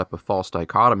sometimes set up a false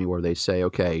dichotomy where they say,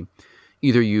 okay,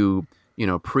 either you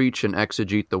preach and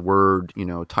exegete the word,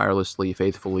 tirelessly,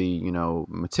 faithfully,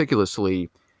 meticulously,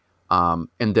 and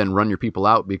then run your people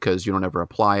out because you don't ever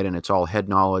apply it and it's all head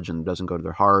knowledge and it doesn't go to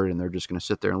their heart and they're just going to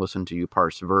sit there and listen to you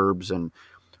parse verbs,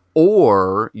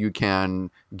 or you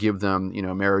can give them,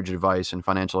 marriage advice and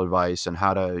financial advice and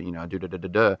how to,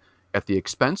 do at the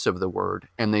expense of the word.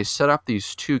 And they set up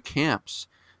these two camps,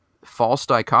 false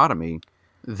dichotomy,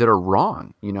 that are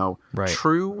wrong. Right.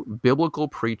 True biblical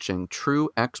preaching, true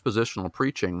expositional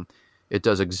preaching, it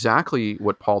does exactly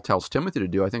what Paul tells Timothy to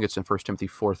do. I think it's in 1 Timothy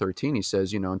 4:13. He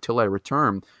says, until I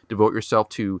return, devote yourself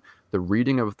to the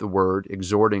reading of the word,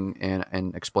 exhorting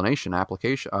and explanation,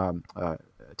 application,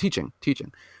 teaching.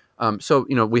 So,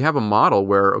 we have a model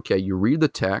where, okay, you read the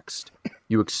text,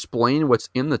 you explain what's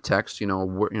in the text,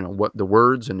 what the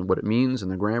words and what it means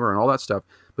and the grammar and all that stuff.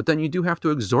 But then you do have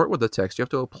to exhort with the text. You have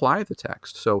to apply the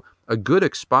text. So a good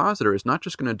expositor is not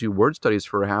just going to do word studies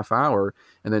for a half hour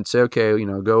and then say, okay,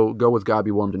 go with God,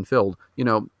 be warmed and filled.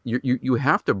 You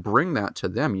have to bring that to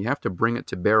them. You have to bring it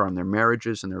to bear on their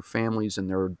marriages and their families and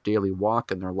their daily walk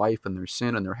and their life and their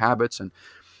sin and their habits.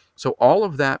 So all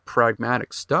of that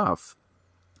pragmatic stuff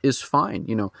is fine.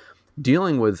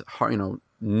 Dealing with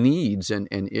needs and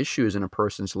issues in a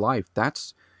person's life,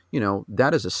 that's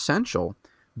that is essential.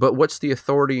 But what's the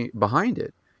authority behind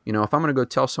it? If I'm going to go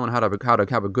tell someone how to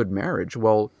have a good marriage,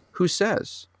 well, who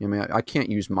says? I mean, I can't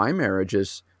use my marriage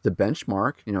as the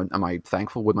benchmark. Am I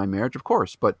thankful with my marriage? Of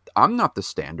course, but I'm not the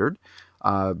standard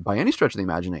by any stretch of the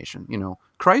imagination.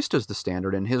 Christ is the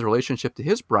standard, and his relationship to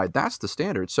his bride, that's the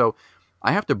standard. So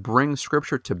I have to bring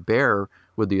Scripture to bear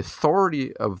with the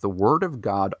authority of the Word of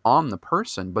God on the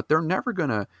person, but they're never going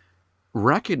to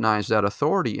recognize that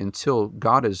authority until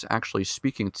God is actually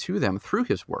speaking to them through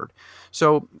his Word.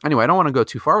 So anyway, I don't want to go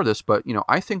too far with this, but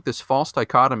I think this false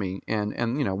dichotomy,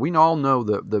 and we all know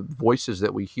the voices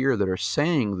that we hear that are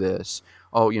saying this,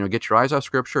 get your eyes off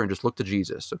Scripture and just look to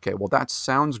Jesus. Okay, well, that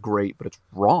sounds great, but it's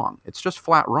wrong. It's just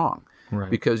flat wrong. Right.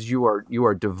 Because you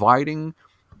are dividing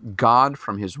God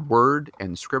from his Word,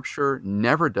 and Scripture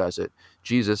never does it.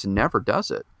 Jesus never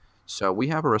does it. So we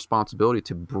have a responsibility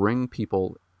to bring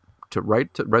people to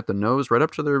right the nose right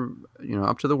up to their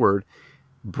up to the Word,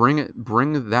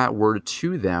 bring that Word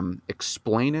to them,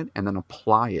 explain it, and then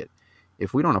apply it.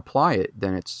 If we don't apply it,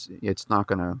 then it's not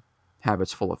going to have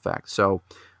its full effect. So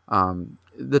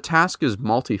the task is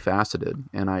multifaceted,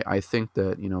 and I think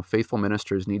that faithful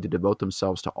ministers need to devote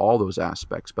themselves to all those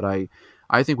aspects. But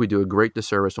I think we do a great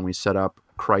disservice when we set up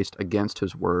Christ against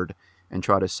his Word and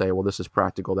try to say, well, this is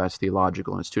practical, that's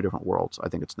theological, and it's two different worlds. I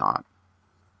think it's not.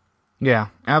 Yeah,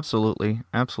 absolutely.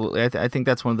 Absolutely. I think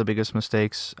that's one of the biggest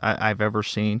mistakes I've ever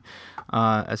seen,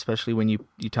 especially when you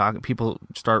talk, people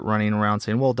start running around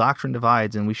saying, well, doctrine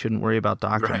divides and we shouldn't worry about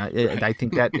doctrine. Right. I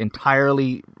think that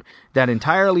entirely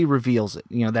reveals it,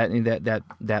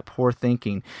 that poor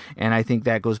thinking. And I think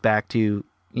that goes back to,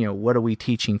 what are we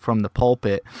teaching from the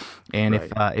pulpit? And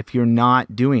right. If you're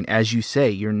not doing, as you say,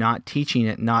 you're not teaching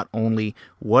it not only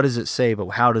what does it say, but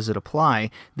how does it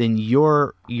apply, then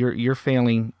you're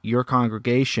failing your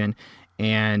congregation,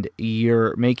 and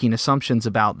you're making assumptions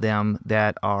about them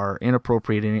that are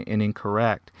inappropriate and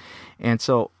incorrect. And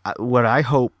so what I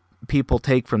hope people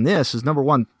take from this is, number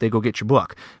one, they go get your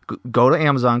book. Go to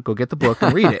Amazon, go get the book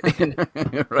and read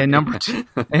it. Right.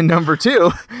 And number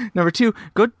two,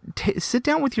 go sit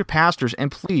down with your pastors,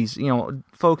 and please,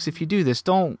 folks, if you do this,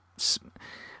 don't.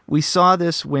 We saw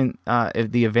this when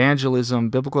the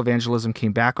biblical evangelism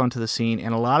came back onto the scene,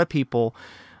 and a lot of people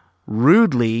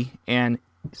rudely and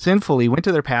sinfully went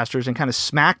to their pastors and kind of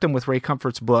smacked them with Ray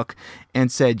Comfort's book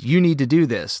and said, "You need to do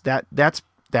this."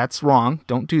 That's wrong.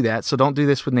 Don't do that. So don't do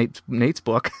this with Nate's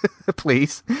book,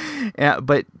 please.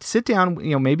 But sit down.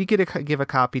 Maybe give a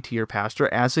copy to your pastor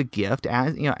as a gift.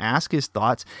 Ask his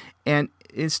thoughts, and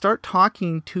start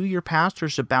talking to your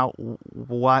pastors about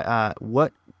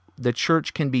what the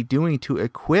church can be doing to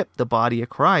equip the body of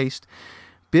Christ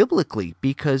biblically.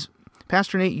 Because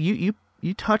Pastor Nate, you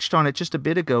touched on it just a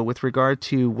bit ago with regard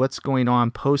to what's going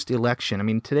on post-election. I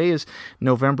mean, today is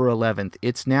November 11th.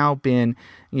 It's now been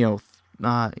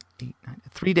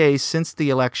 3 days since the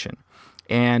election,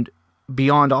 and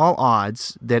beyond all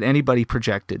odds that anybody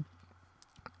projected,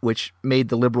 which made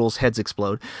the liberals' heads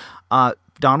explode,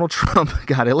 Donald Trump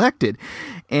got elected.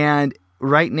 And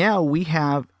right now we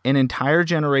have an entire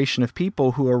generation of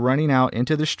people who are running out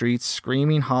into the streets,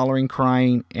 screaming, hollering,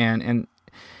 crying, and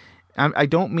I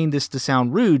don't mean this to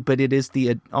sound rude, but it is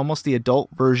almost the adult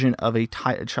version of a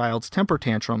child's temper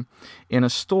tantrum in a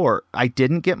store. I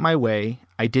didn't get my way.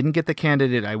 I didn't get the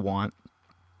candidate I want,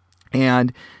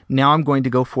 and now I'm going to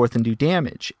go forth and do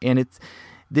damage. And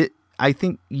I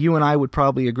think you and I would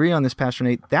probably agree on this, Pastor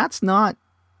Nate. That's not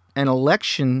an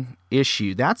election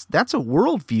issue. That's a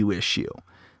worldview issue.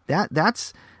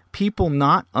 That's people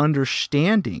not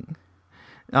understanding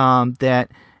that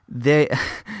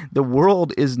the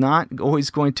world is not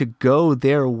always going to go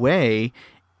their way.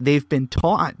 They've been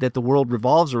taught that the world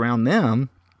revolves around them,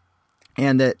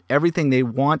 and that everything they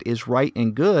want is right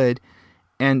and good.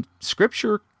 And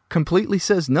Scripture completely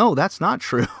says, no, that's not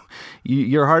true.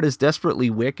 Your heart is desperately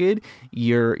wicked.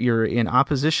 You're in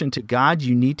opposition to God.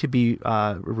 You need to be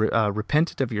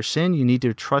repentant of your sin. You need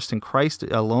to trust in Christ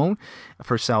alone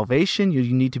for salvation. You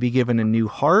need to be given a new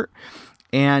heart.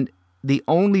 And the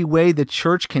only way the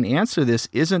church can answer this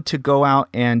isn't to go out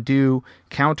and do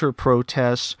counter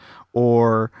protests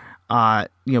or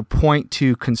point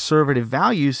to conservative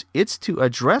values. It's to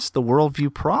address the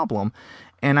worldview problem.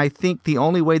 And I think the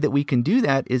only way that we can do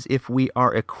that is if we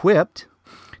are equipped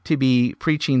to be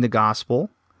preaching the gospel.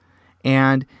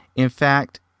 And in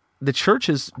fact, the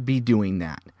churches be doing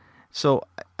that. So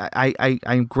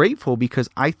I'm grateful, because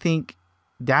I think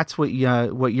that's what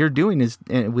you're doing is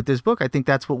with this book. I think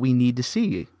that's what we need to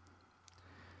see.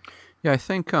 Yeah,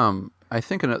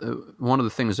 one of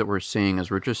the things that we're seeing is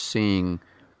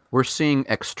we're seeing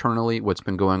externally what's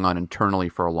been going on internally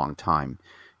for a long time.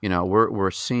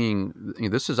 We're seeing,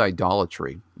 this is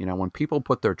idolatry. When people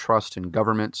put their trust in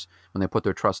governments, when they put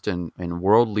their trust in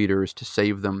world leaders to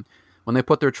save them, when they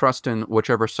put their trust in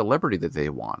whichever celebrity that they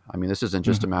want. I mean, this isn't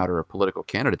just a Hmm. matter of political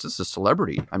candidates. It's a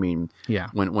celebrity. I mean, Yeah.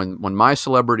 when my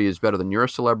celebrity is better than your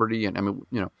celebrity, and I mean,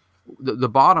 the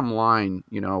bottom line,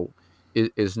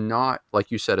 is not,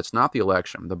 like you said, it's not the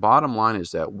election. The bottom line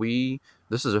is that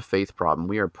this is a faith problem.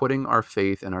 We are putting our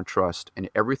faith and our trust in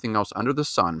everything else under the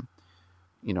sun,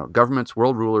 governments,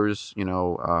 world rulers,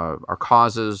 our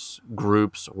causes,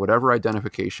 groups, whatever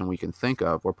identification we can think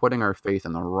of. We're putting our faith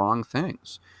in the wrong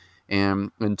things.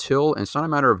 And it's not a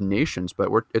matter of nations, but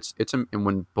and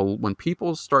when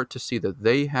people start to see that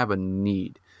they have a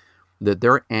need, that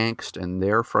their angst and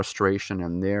their frustration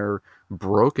and their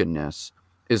brokenness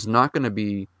is not going to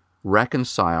be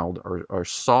reconciled or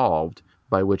solved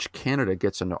by which candidate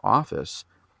gets into office.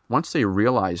 Once they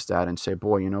realize that and say,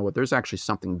 boy, you know what, there's actually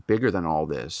something bigger than all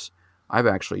this. I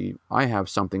have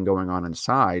something going on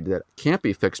inside that can't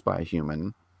be fixed by a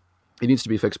human. It needs to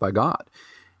be fixed by God.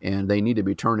 And they need to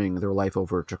be turning their life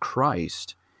over to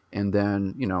Christ. And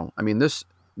then, I mean, this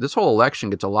whole election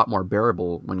gets a lot more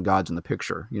bearable when God's in the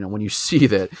picture. When you see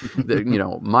that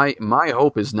my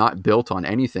hope is not built on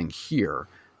anything here.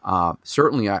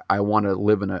 Certainly, I want to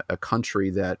live in a country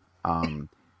that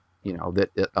that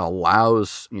it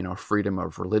allows freedom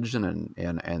of religion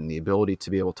and the ability to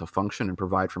be able to function and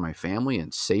provide for my family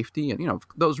and safety, and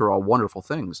those are all wonderful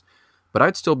things. But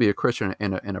I'd still be a Christian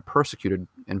in a persecuted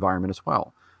environment as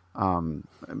well,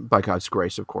 by God's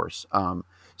grace, of course.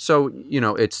 So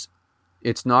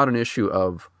it's not an issue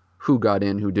of who got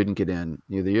in, who didn't get in.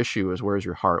 The issue is, where's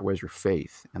your heart, where's your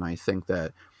faith? And I think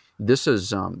that this is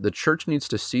the church needs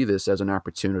to see this as an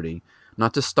opportunity,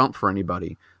 not to stump for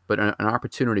anybody, but an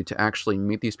opportunity to actually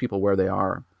meet these people where they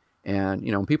are. And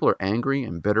when people are angry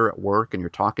and bitter at work, and you're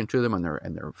talking to them, and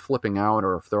they're flipping out,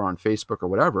 or if they're on Facebook or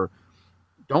whatever,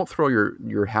 don't throw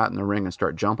your hat in the ring and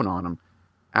start jumping on them.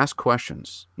 Ask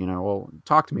questions. Well,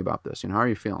 talk to me about this. How are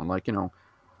you feeling?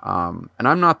 And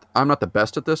I'm not the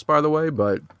best at this, by the way,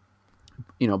 but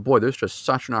boy, there's just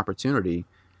such an opportunity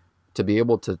to be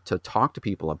able to talk to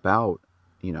people about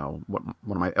what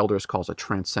one of my elders calls a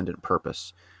transcendent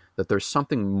purpose. That there's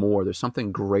something more, there's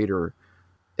something greater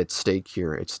at stake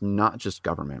here. It's not just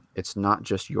government. It's not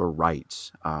just your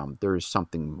rights. There is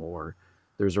something more.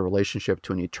 There's a relationship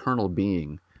to an eternal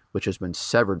being which has been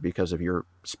severed because of your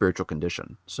spiritual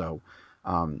condition. So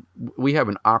we have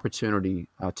an opportunity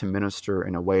to minister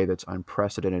in a way that's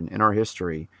unprecedented in our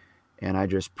history. And I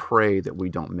just pray that we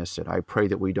don't miss it. I pray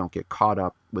that we don't get caught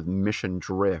up with mission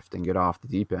drift and get off the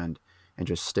deep end, and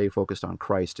just stay focused on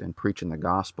Christ and preaching the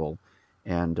gospel.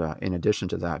 And in addition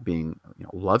to that, being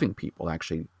loving people,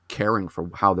 actually caring for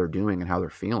how they're doing and how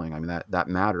they're feeling. I mean, that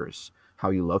matters.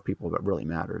 How you love people, that really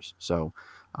matters. So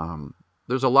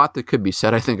there's a lot that could be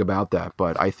said, I think, about that.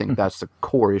 But I think that's the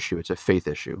core issue. It's a faith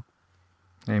issue.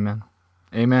 Amen.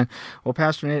 Amen. Well,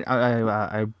 Pastor Nate,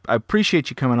 I appreciate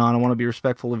you coming on. I want to be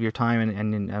respectful of your time,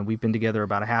 and we've been together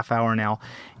about a half hour now.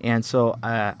 And so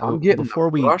before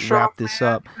we wrap this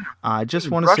up, I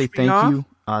just want to say thank you.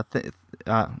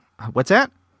 What's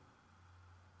that?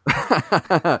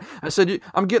 I said,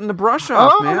 I'm getting the brush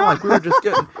off, man. No. Like we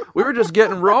were just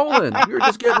getting rolling. We were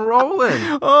just getting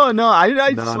rolling. Oh no,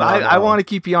 I want to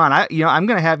keep you on. I'm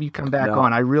going to have you come back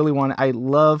on. I really want.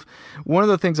 One of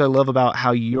the things I love about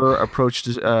how your approach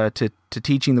to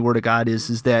teaching the Word of God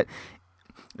is that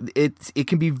it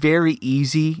can be very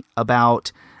easy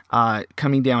about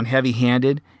coming down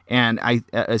heavy-handed, and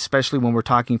especially when we're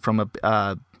talking from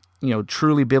a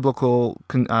truly biblical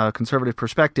conservative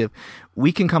perspective,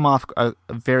 we can come off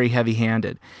very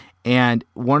heavy-handed. And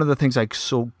one of the things I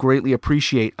so greatly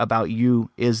appreciate about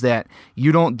you is that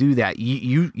you don't do that.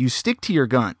 You stick to your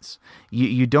guns.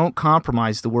 You don't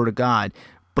compromise the Word of God.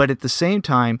 But at the same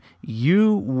time,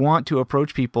 you want to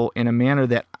approach people in a manner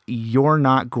that you're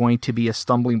not going to be a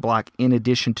stumbling block in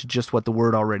addition to just what the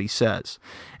Word already says.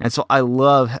 And so I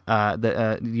love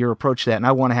your approach to that, and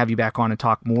I want to have you back on and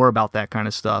talk more about that kind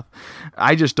of stuff.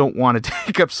 I just don't want to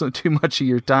take up too much of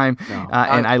your time,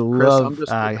 and I love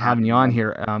having you on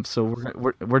here. So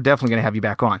we're definitely going to have you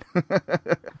back on.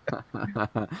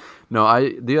 No,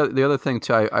 the other thing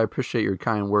too, I appreciate your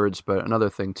kind words, but another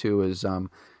thing too is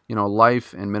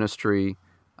life and ministry,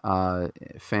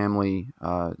 family,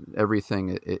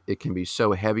 everything, it can be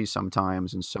so heavy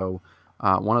sometimes. And so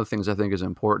one of the things I think is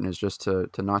important is just to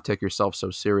not take yourself so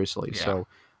seriously. Yeah. So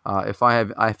if I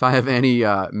have any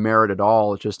merit at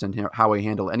all, just in how I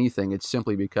handle anything, it's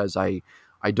simply because I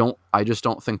just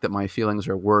don't think that my feelings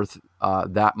are worth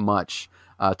that much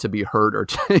to be hurt, or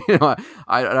to,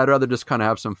 I'd rather just kind of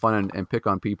have some fun and pick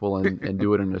on people and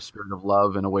do it in a spirit of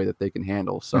love in a way that they can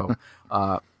handle. So,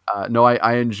 no,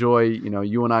 I enjoy,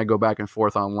 you and I go back and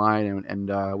forth online, and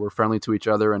we're friendly to each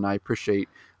other, and I appreciate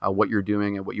what you're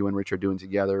doing and what you and Rich are doing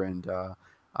together. And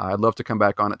I'd love to come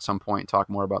back on at some point and talk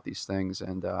more about these things.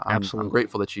 And I'm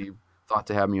grateful that you thought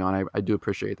to have me on. I do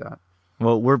appreciate that.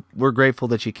 Well, we're grateful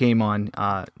that you came on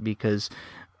because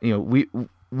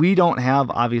we don't have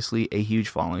obviously a huge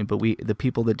following, but the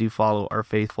people that do follow are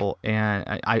faithful and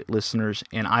listeners,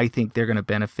 and I think they're going to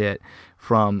benefit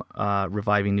from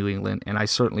Reviving New England, and I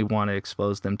certainly want to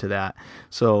expose them to that.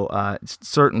 So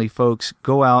certainly, folks,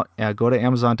 go out, go to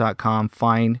Amazon.com,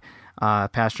 find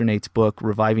Pastor Nate's book,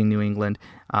 Reviving New England,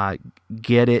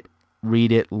 get it,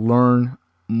 read it, learn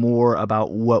more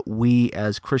about what we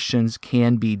as Christians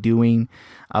can be doing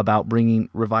about bringing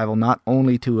revival not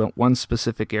only to one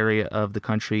specific area of the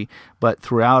country, but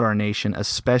throughout our nation,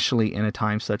 especially in a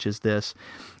time such as this.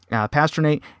 Pastor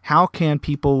Nate, how can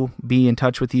people be in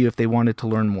touch with you if they wanted to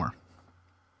learn more?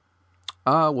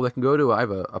 Well, they can I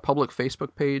have a public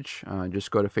Facebook page.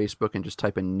 Just go to Facebook and just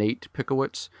type in Nate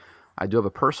Pickowicz. I do have a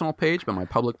personal page, but my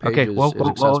public page is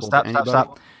accessible to anybody.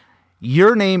 Stop.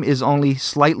 Your name is only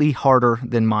slightly harder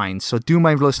than mine, so do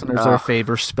my listeners a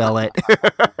favor, spell it.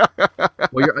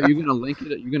 Well, are you going to link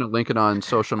it? You're going to link it on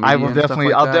social media? I will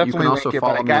definitely. I'll definitely. You can also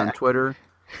follow me on Twitter.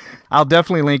 I'll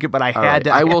definitely link it, but I had to.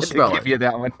 I will spell it. Give you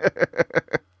that one.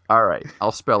 All right,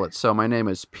 I'll spell it. So my name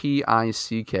is Pick.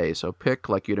 So pick,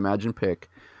 like you'd imagine pick.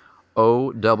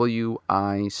 Owicz.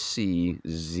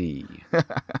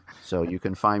 So you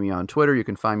can find me on Twitter. You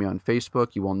can find me on Facebook.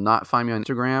 You will not find me on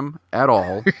Instagram at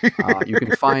all. You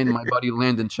can find my buddy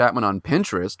Landon Chapman on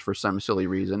Pinterest for some silly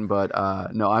reason, but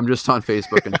no, I'm just on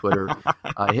Facebook and Twitter.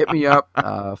 Hit me up,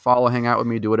 follow, hang out with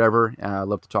me, do whatever. I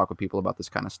love to talk with people about this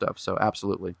kind of stuff. So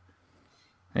absolutely.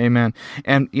 Amen.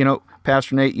 And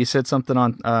Pastor Nate, you said something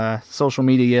on social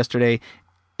media yesterday,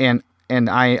 and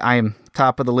I'm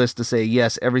top of the list to say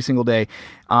yes every single day.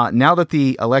 Now that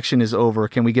the election is over,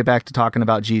 can we get back to talking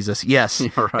about Jesus? Yes,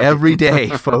 right. Every day,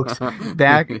 folks.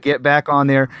 Get back on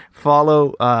there.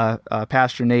 Follow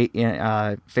Pastor Nate in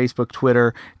Facebook,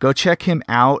 Twitter. Go check him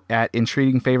out at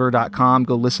entreatingfavor.com.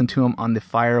 Go listen to him on the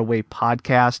Fire Away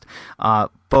podcast.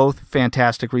 Both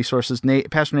fantastic resources.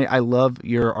 Pastor Nate, I love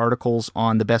your articles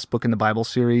on the Best Book in the Bible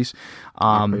series.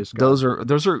 Those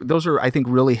are I think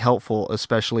really helpful,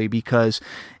 especially because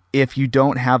if you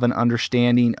don't have an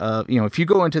understanding of, if you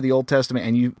go into the Old Testament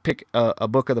and you pick a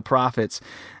book of the prophets,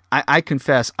 I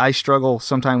confess I struggle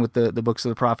sometimes with the books of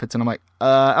the prophets, and I'm like,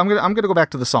 I'm gonna go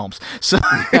back to the Psalms. So,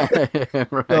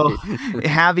 right. So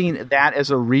having that as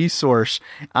a resource,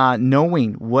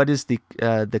 knowing what is the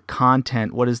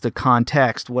content, what is the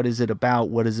context, what is it about,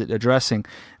 what is it addressing,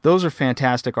 those are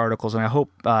fantastic articles, and I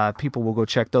hope people will go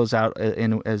check those out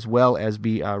as well as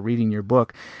be reading your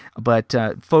book. But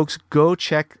folks, go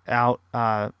check out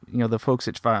the folks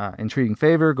at Entreating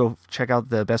Favor. Go check out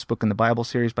the Best Book in the Bible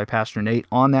series by Pastor Nate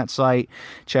on that site.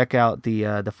 Check out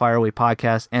the Fire Away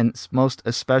podcast, and most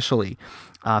especially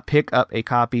pick up a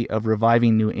copy of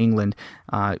Reviving New England.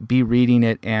 Be reading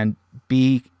it and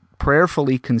be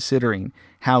prayerfully considering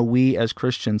how we as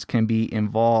Christians can be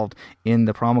involved in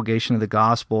the promulgation of the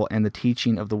gospel and the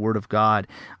teaching of the Word of God.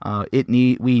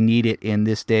 We need it in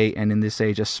this day and in this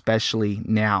age, especially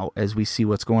now as we see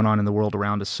what's going on in the world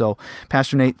around us. So,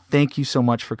 Pastor Nate, thank you so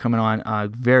much for coming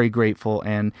on. Very grateful,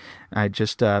 and I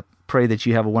just pray that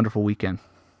you have a wonderful weekend.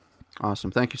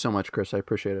 Awesome. Thank you so much, Chris. I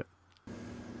appreciate it.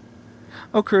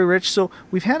 Okay, Rich, so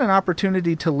we've had an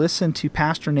opportunity to listen to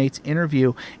Pastor Nate's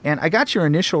interview, and I got your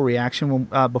initial reaction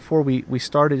before we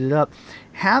started it up.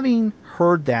 Having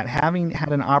heard that, having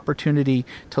had an opportunity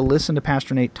to listen to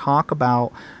Pastor Nate talk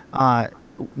about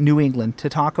New England, to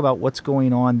talk about what's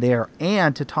going on there,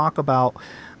 and to talk about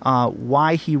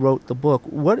why he wrote the book,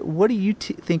 what do you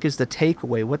think is the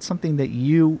takeaway? What's something that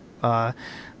you,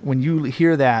 when you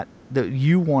hear that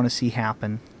you want to see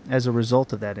happen as a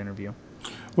result of that interview?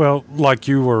 Well, like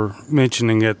you were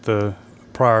mentioning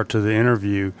prior to the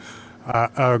interview,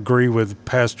 I agree with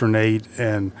Pastor Nate,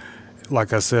 and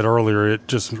like I said earlier, it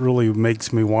just really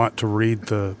makes me want to read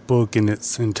the book in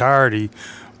its entirety.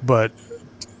 But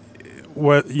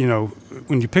when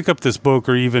you pick up this book,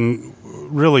 or even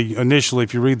really initially,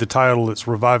 if you read the title, it's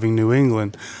Reviving New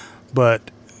England, but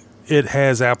it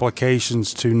has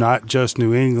applications to not just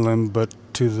New England, but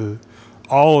to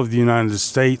all of the United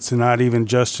States, and not even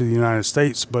just to the United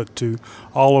States, but to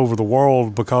all over the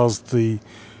world, because the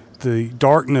the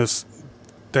darkness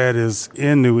that is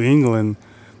in New England,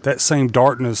 that same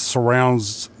darkness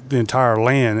surrounds the entire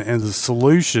land, and the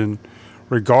solution,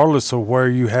 regardless of where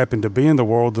you happen to be in the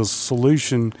world, the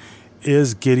solution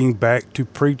is getting back to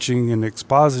preaching and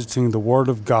expositing the Word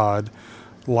of God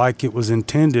like it was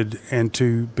intended, and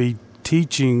to be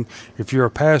teaching, if you're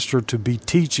a pastor, to be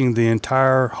teaching the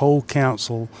entire whole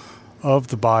counsel of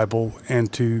the Bible,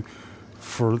 and to,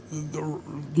 if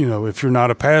you're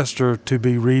not a pastor, to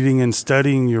be reading and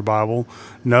studying your Bible,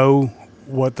 know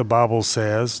what the Bible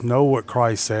says, know what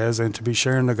Christ says, and to be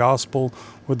sharing the gospel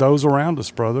with those around us,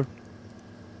 brother.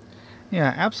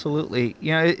 Yeah, absolutely.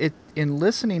 In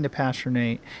listening to Pastor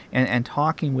Nate and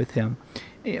talking with him,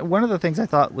 one of the things I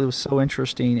thought was so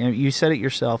interesting, and you said it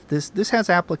yourself, this has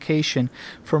application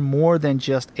for more than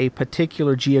just a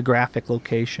particular geographic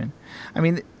location. I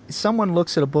mean, someone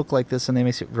looks at a book like this and they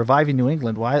may say, Reviving New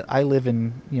England. Well, I live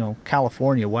in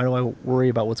California. Why do I worry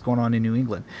about what's going on in New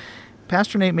England?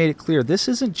 Pastor Nate made it clear this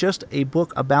isn't just a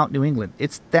book about New England.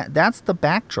 It's that's the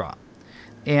backdrop.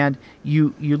 And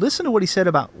you listen to what he said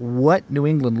about what New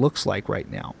England looks like right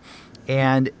now.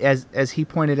 And as he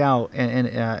pointed out, and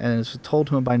as told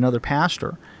to him by another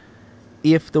pastor,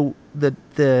 if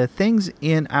the things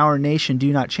in our nation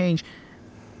do not change,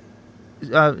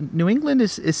 New England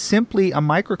is simply a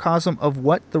microcosm of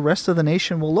what the rest of the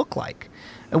nation will look like.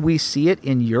 And we see it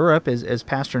in Europe, as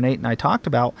Pastor Nate and I talked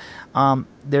about.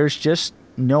 There's just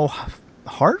no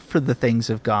heart for the things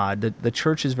of God. The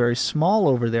church is very small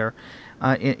over there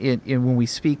when we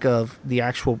speak of the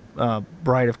actual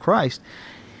bride of Christ.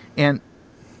 And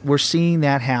we're seeing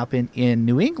that happen in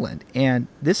New England. And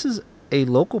this is a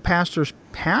local pastor's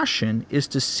passion, is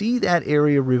to see that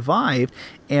area revived.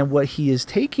 And what he is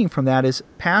taking from that is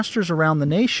pastors around the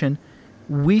nation,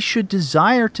 we should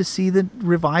desire to see the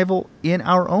revival in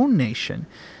our own nation.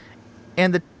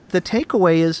 And the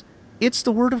takeaway is, it's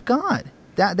the Word of God.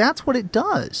 That's what it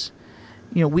does.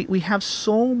 We have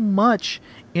so much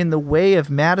in the way of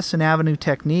Madison Avenue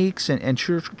techniques and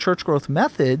church growth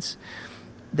methods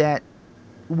that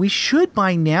we should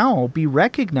by now be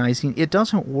recognizing it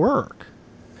doesn't work.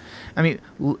 I mean,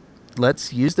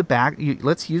 let's use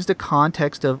the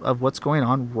context of what's going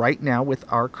on right now with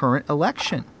our current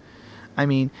election. I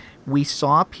mean, we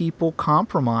saw people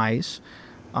compromise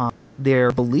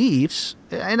their beliefs,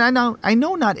 and I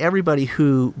know not everybody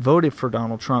who voted for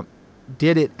Donald Trump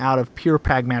did it out of pure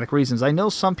pragmatic reasons. I know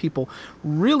some people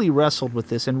really wrestled with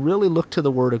this and really looked to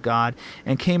the Word of God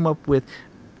and came up with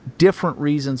different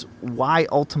reasons why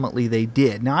ultimately they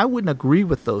did. Now, I wouldn't agree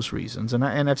with those reasons, and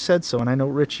I've said so, and I know,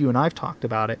 Rich, you and I have talked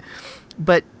about it.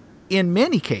 But in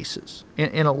many cases,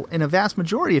 in a vast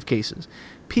majority of cases,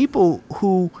 people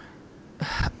who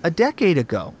a decade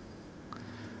ago,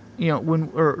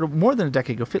 or more than a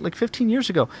decade ago, like 15 years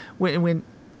ago, when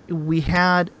we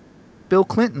had Bill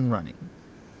Clinton running,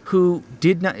 who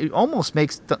did not almost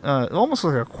like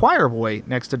a choir boy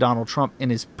next to Donald Trump in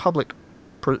his public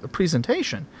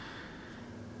presentation.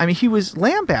 I mean, he was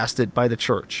lambasted by the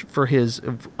church for his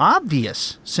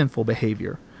obvious sinful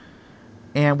behavior,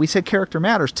 and we said character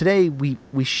matters. Today, we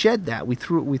shed that. We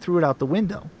threw it out the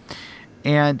window.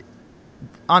 And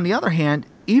on the other hand,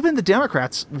 even the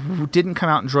Democrats who didn't come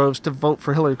out in droves to vote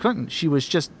for Hillary Clinton, she was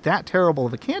just that terrible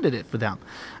of a candidate for them.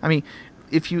 I mean,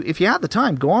 if you have the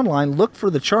time, go online, look for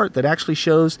the chart that actually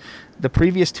shows the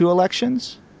previous two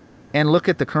elections, and look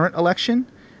at the current election.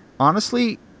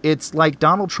 Honestly, it's like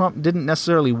Donald Trump didn't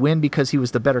necessarily win because he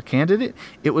was the better candidate.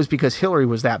 It was because Hillary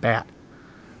was that bad.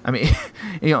 I mean,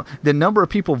 the number of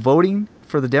people voting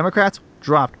for the Democrats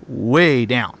dropped way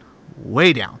down.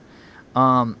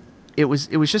 It was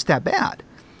just that bad.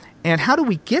 And how do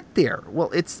we get there?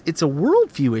 Well, it's a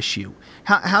worldview issue.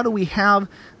 How do we have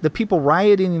the people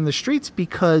rioting in the streets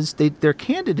because their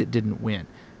candidate didn't win?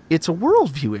 It's a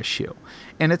worldview issue,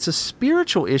 and it's a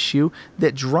spiritual issue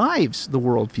that drives the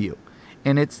worldview.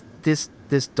 And it's this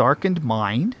darkened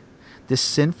mind, this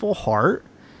sinful heart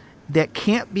that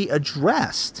can't be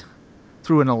addressed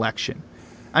through an election.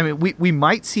 I mean, we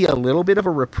might see a little bit of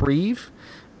a reprieve.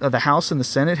 The House and the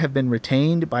Senate have been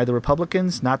retained by the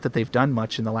Republicans, not that they've done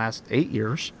much in the last 8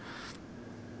 years.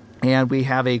 And we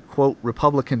have a, quote,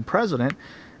 Republican president.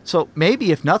 So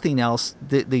maybe, if nothing else,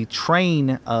 the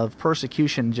train of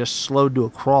persecution just slowed to a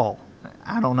crawl.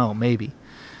 I don't know, maybe.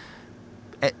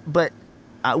 But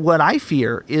what I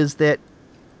fear is that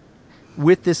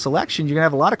with this election, you're going to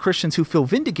have a lot of Christians who feel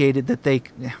vindicated that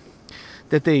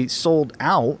they sold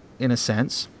out, in a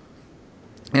sense,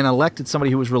 and elected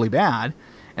somebody who was really bad.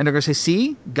 And they're going to say,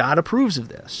 see, God approves of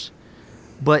this.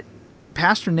 But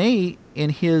Pastor Nate, in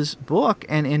his book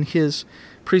and in his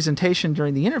presentation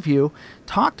during the interview,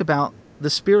 talked about the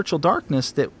spiritual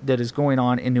darkness that is going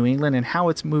on in New England and how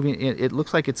it's moving. It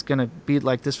looks like it's going to be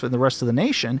like this for the rest of the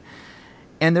nation.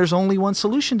 And there's only one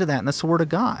solution to that, and that's the Word of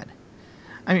God.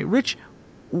 I mean, Rich,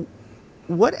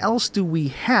 what else do we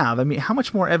have? I mean, how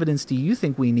much more evidence do you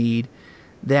think we need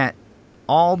that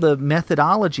all the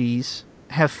methodologies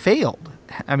have failed?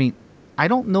 I mean, I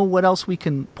don't know what else we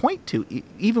can point to,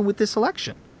 even with this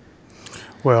election.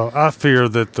 Well, I fear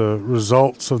that the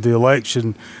results of the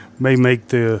election may make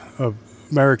the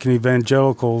American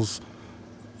evangelicals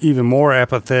even more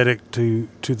apathetic to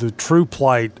the true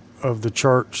plight of the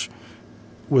church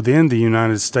within the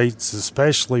United States,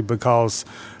 especially because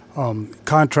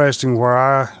contrasting where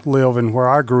I live and where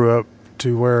I grew up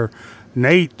to where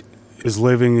Nate is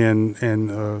living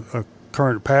and a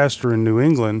current pastor in New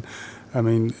England. I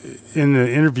mean, in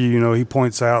the interview, he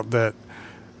points out that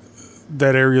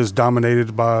area is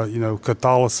dominated by,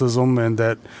 Catholicism, and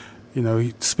that,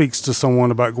 he speaks to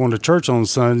someone about going to church on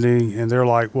Sunday, and they're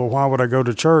like, well, why would I go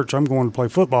to church? I'm going to play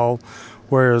football.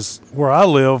 Whereas where I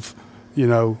live,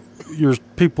 your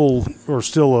people are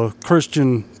still a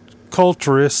Christian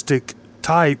culturistic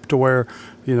type to where,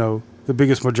 the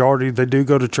biggest majority, they do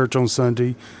go to church on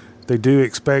Sunday. They do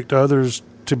expect others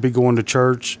to be going to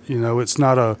church. It's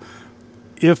not a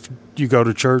if you go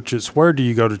to church, it's where do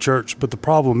you go to church. But the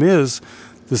problem is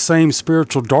the same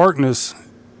spiritual darkness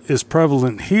is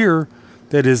prevalent here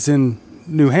that is in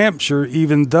New Hampshire,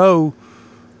 even though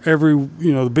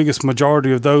the biggest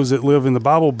majority of those that live in the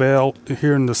Bible Belt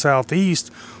here in the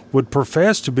Southeast would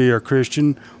profess to be a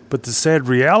Christian. But the sad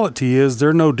reality is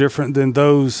they're no different than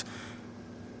those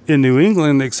in New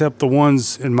England, except the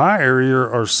ones in my area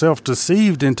are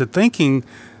self-deceived into thinking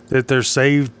that they're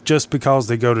saved just because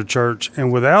they go to church.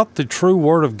 And without the true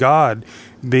Word of God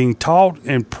being taught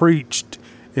and preached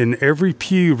in every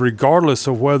pew, regardless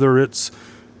of where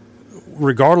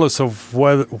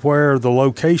the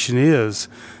location is,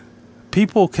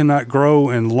 people cannot grow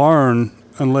and learn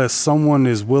unless someone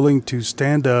is willing to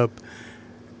stand up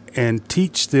and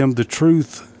teach them the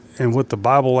truth and what the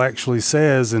Bible actually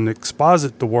says and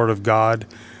exposit the Word of God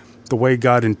the way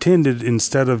God intended,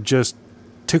 instead of just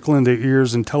tickling their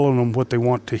ears and telling them what they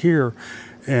want to hear.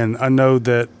 And I know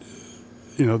that,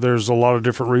 there's a lot of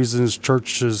different reasons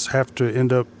churches have to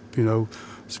end up,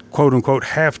 quote unquote,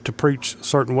 have to preach a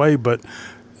certain way. But,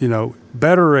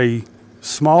 better a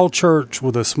small church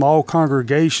with a small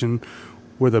congregation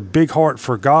with a big heart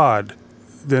for God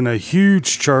than a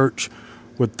huge church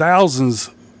with thousands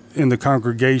in the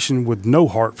congregation with no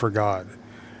heart for God.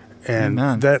 And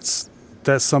Amen. that's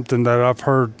something that I've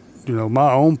heard,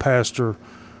 my own pastor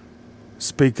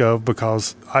speak of,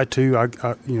 because I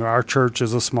our church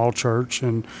is a small church,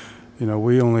 and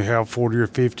we only have 40 or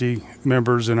 50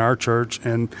 members in our church,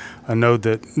 and I know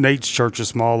that Nate's church is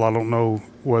small. I don't know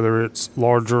whether it's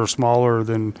larger or smaller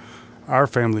than our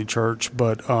family church,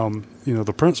 but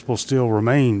the principle still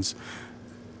remains.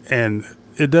 And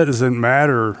it doesn't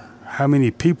matter how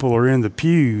many people are in the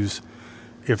pews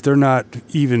if they're not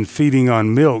even feeding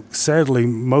on milk. Sadly,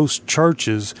 most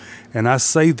churches, and I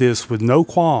say this with no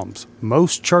qualms,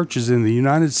 most churches in the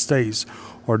United States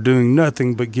are doing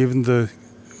nothing but giving the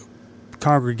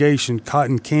congregation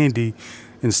cotton candy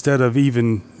instead of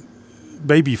even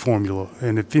baby formula.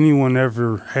 And if anyone that's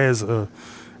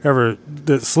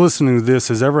listening to this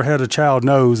has ever had a child,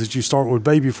 knows that you start with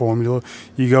baby formula,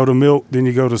 you go to milk, then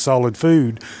you go to solid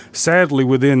food. Sadly,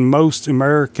 within most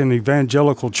American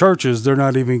evangelical churches, they're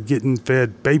not even getting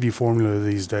fed baby formula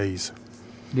these days.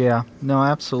 Yeah, no,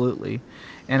 absolutely.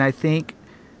 And I think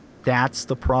that's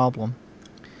the problem.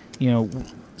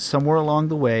 Somewhere along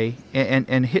the way,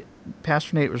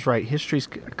 Pastor Nate was right. History's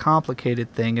a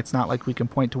complicated thing. It's not like we can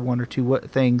point to one or two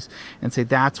things and say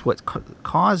that's what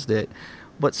caused it.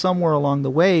 But somewhere along the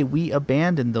way, we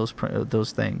abandoned those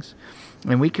things,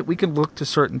 and we can look to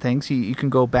certain things. You can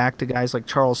go back to guys like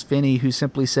Charles Finney, who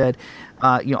simply said,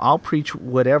 "I'll preach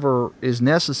whatever is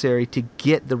necessary to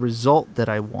get the result that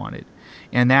I wanted."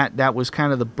 And that was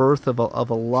kind of the birth of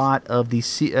a lot of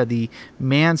the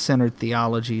man-centered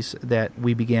theologies that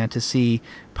we began to see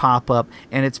pop up,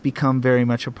 and it's become very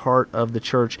much a part of the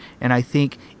church. And I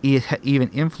think it even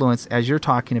influenced, as you're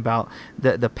talking about,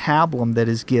 the pablum that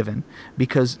is given,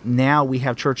 because now we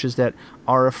have churches that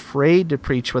are afraid to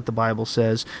preach what the Bible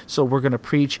says, so we're going to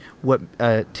preach what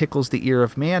tickles the ear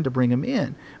of man to bring them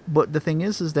in. But the thing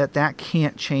is that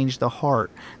can't change the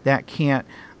heart. That can't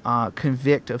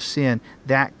convict of sin.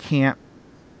 That can't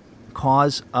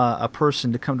cause a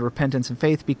person to come to repentance and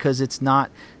faith, because it's not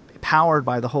powered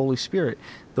by the Holy Spirit.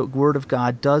 The Word of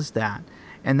God does that.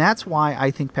 And that's why I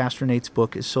think Pastor Nate's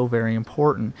book is so very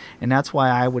important. And that's why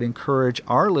I would encourage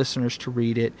our listeners to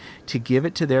read it, to give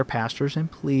it to their pastors.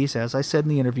 And please, as I said in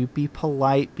the interview, be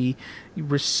polite, be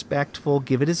respectful,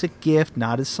 give it as a gift,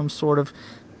 not as some sort of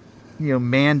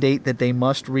mandate that they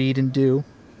must read and do.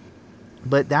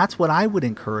 But that's what I would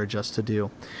encourage us to do.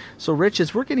 So, Rich,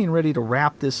 as we're getting ready to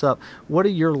wrap this up, what are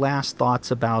your last thoughts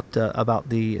about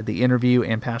the interview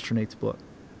and Pastor Nate's book?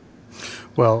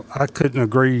 Well, I couldn't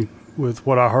agree with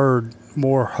what I heard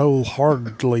more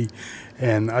wholeheartedly,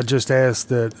 and I just ask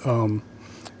that,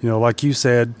 like you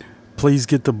said, please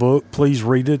get the book, please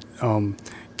read it,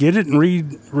 get it and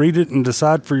read it and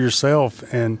decide for yourself,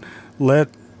 and let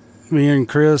me and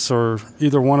Chris or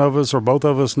either one of us or both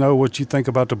of us know what you think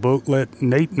about the book. Let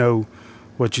Nate know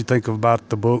what you think about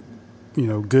the book,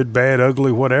 good, bad,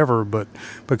 ugly, whatever. But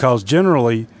because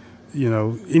generally,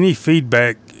 any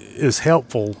feedback is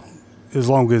helpful as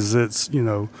long as it's,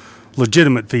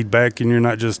 legitimate feedback and you're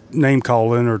not just name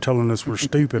calling or telling us we're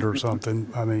stupid or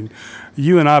something. I mean,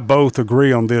 you and I both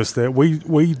agree on this, that we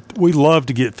love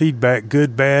to get feedback,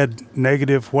 good, bad,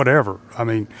 negative, whatever. I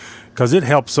mean, because it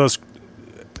helps us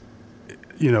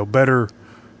better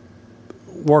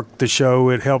work the show.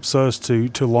 It helps us to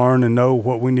learn and know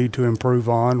what we need to improve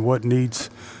on, what needs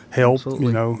help.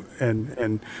 Absolutely.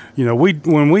 And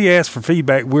when we ask for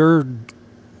feedback, we're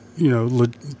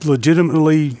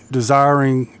legitimately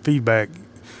desiring feedback,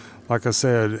 like I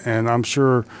said, and I'm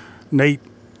sure Nate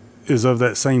is of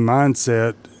that same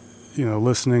mindset,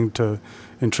 listening to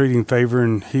Entreating Favor,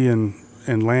 and he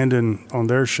and Landon on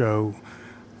their show.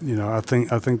 I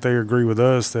think they agree with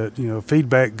us that,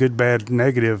 feedback, good, bad,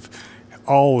 negative,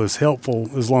 all is helpful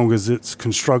as long as it's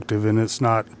constructive and it's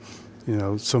not,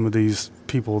 some of these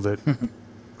people that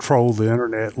troll the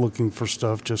internet looking for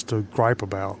stuff just to gripe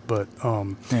about. But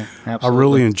I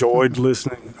really enjoyed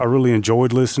listening. I really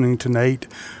enjoyed listening to Nate.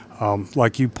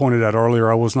 Like you pointed out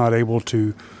earlier, I was not able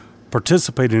to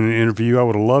participate in an interview. I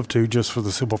would have loved to, just for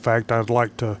the simple fact I'd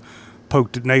like to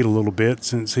poked at Nate a little bit,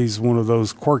 since he's one of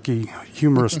those quirky,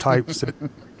 humorous types that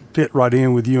fit right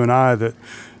in with you and I, that,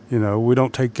 we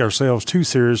don't take ourselves too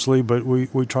seriously, but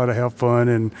we try to have fun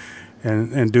and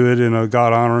do it in a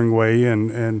God-honoring way,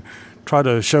 and try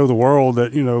to show the world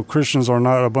that, Christians are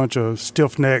not a bunch of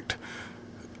stiff-necked,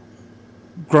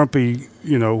 grumpy,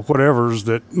 whatevers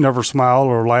that never smile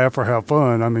or laugh or have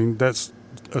fun. I mean, that's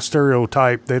a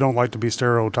stereotype. They don't like to be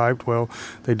stereotyped. Well,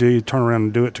 they do turn around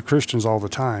and do it to Christians all the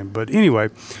time. But anyway,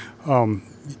 I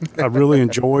really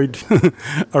enjoyed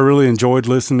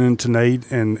listening to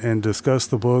Nate and discuss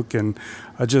the book. And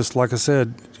I just, like I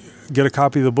said, get a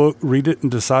copy of the book, read it, and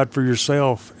decide for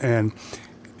yourself. And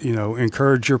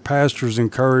encourage your pastors,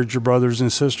 encourage your brothers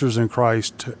and sisters in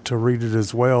Christ to read it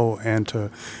as well, and to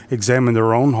examine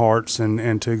their own hearts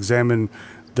and to examine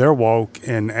their walk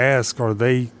and ask, are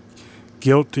they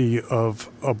guilty of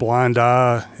a blind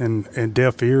eye and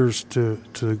deaf ears to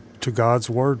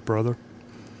God's word, brother?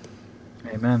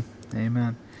 Amen.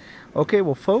 Amen. Okay,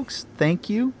 well, folks, thank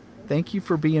you. Thank you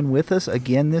for being with us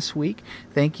again this week.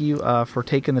 Thank you for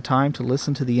taking the time to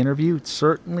listen to the interview.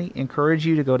 Certainly encourage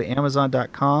you to go to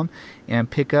Amazon.com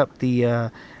and pick up the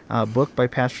book by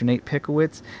Pastor Nate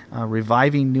Pickowicz,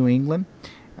 Reviving New England.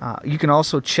 You can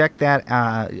also check that.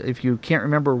 If you can't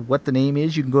remember what the name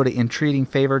is, you can go to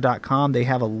entreatingfavor.com. They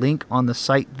have a link on the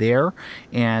site there,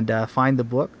 and find the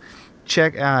book.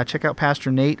 Check out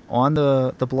Pastor Nate on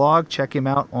the blog. Check him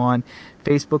out on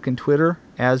Facebook and Twitter.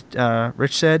 As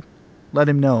Rich said, let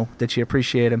him know that you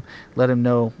appreciate him. Let him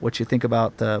know what you think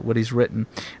about what he's written.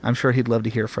 I'm sure he'd love to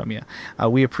hear from you.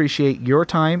 We appreciate your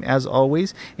time, as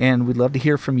always, and we'd love to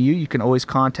hear from you. You can always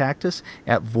contact us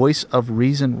at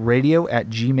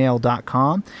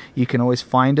voiceofreasonradio@gmail.com. You can always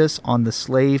find us on the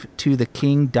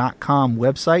slavetotheking.com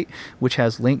website, which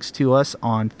has links to us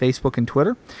on Facebook and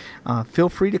Twitter. Feel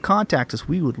free to contact us.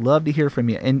 We would love to hear from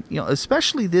you. And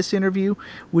especially this interview,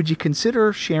 would you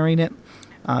consider sharing it?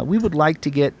 We would like to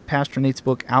get Pastor Nate's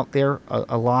book out there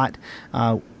a lot.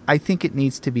 I think it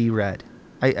needs to be read.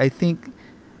 I think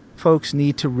folks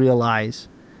need to realize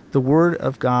the Word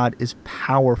of God is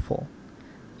powerful,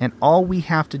 and all we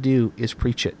have to do is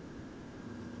preach it.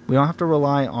 We don't have to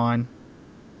rely on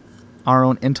our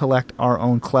own intellect, our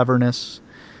own cleverness.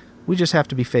 We just have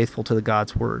to be faithful to the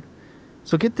God's Word.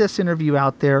 So get this interview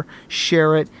out there,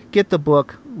 share it, get the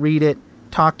book, read it,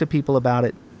 talk to people about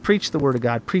it. Preach the Word of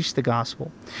God. Preach the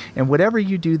gospel. And whatever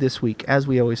you do this week, as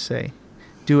we always say,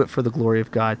 do it for the glory of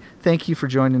God. Thank you for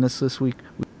joining us this week.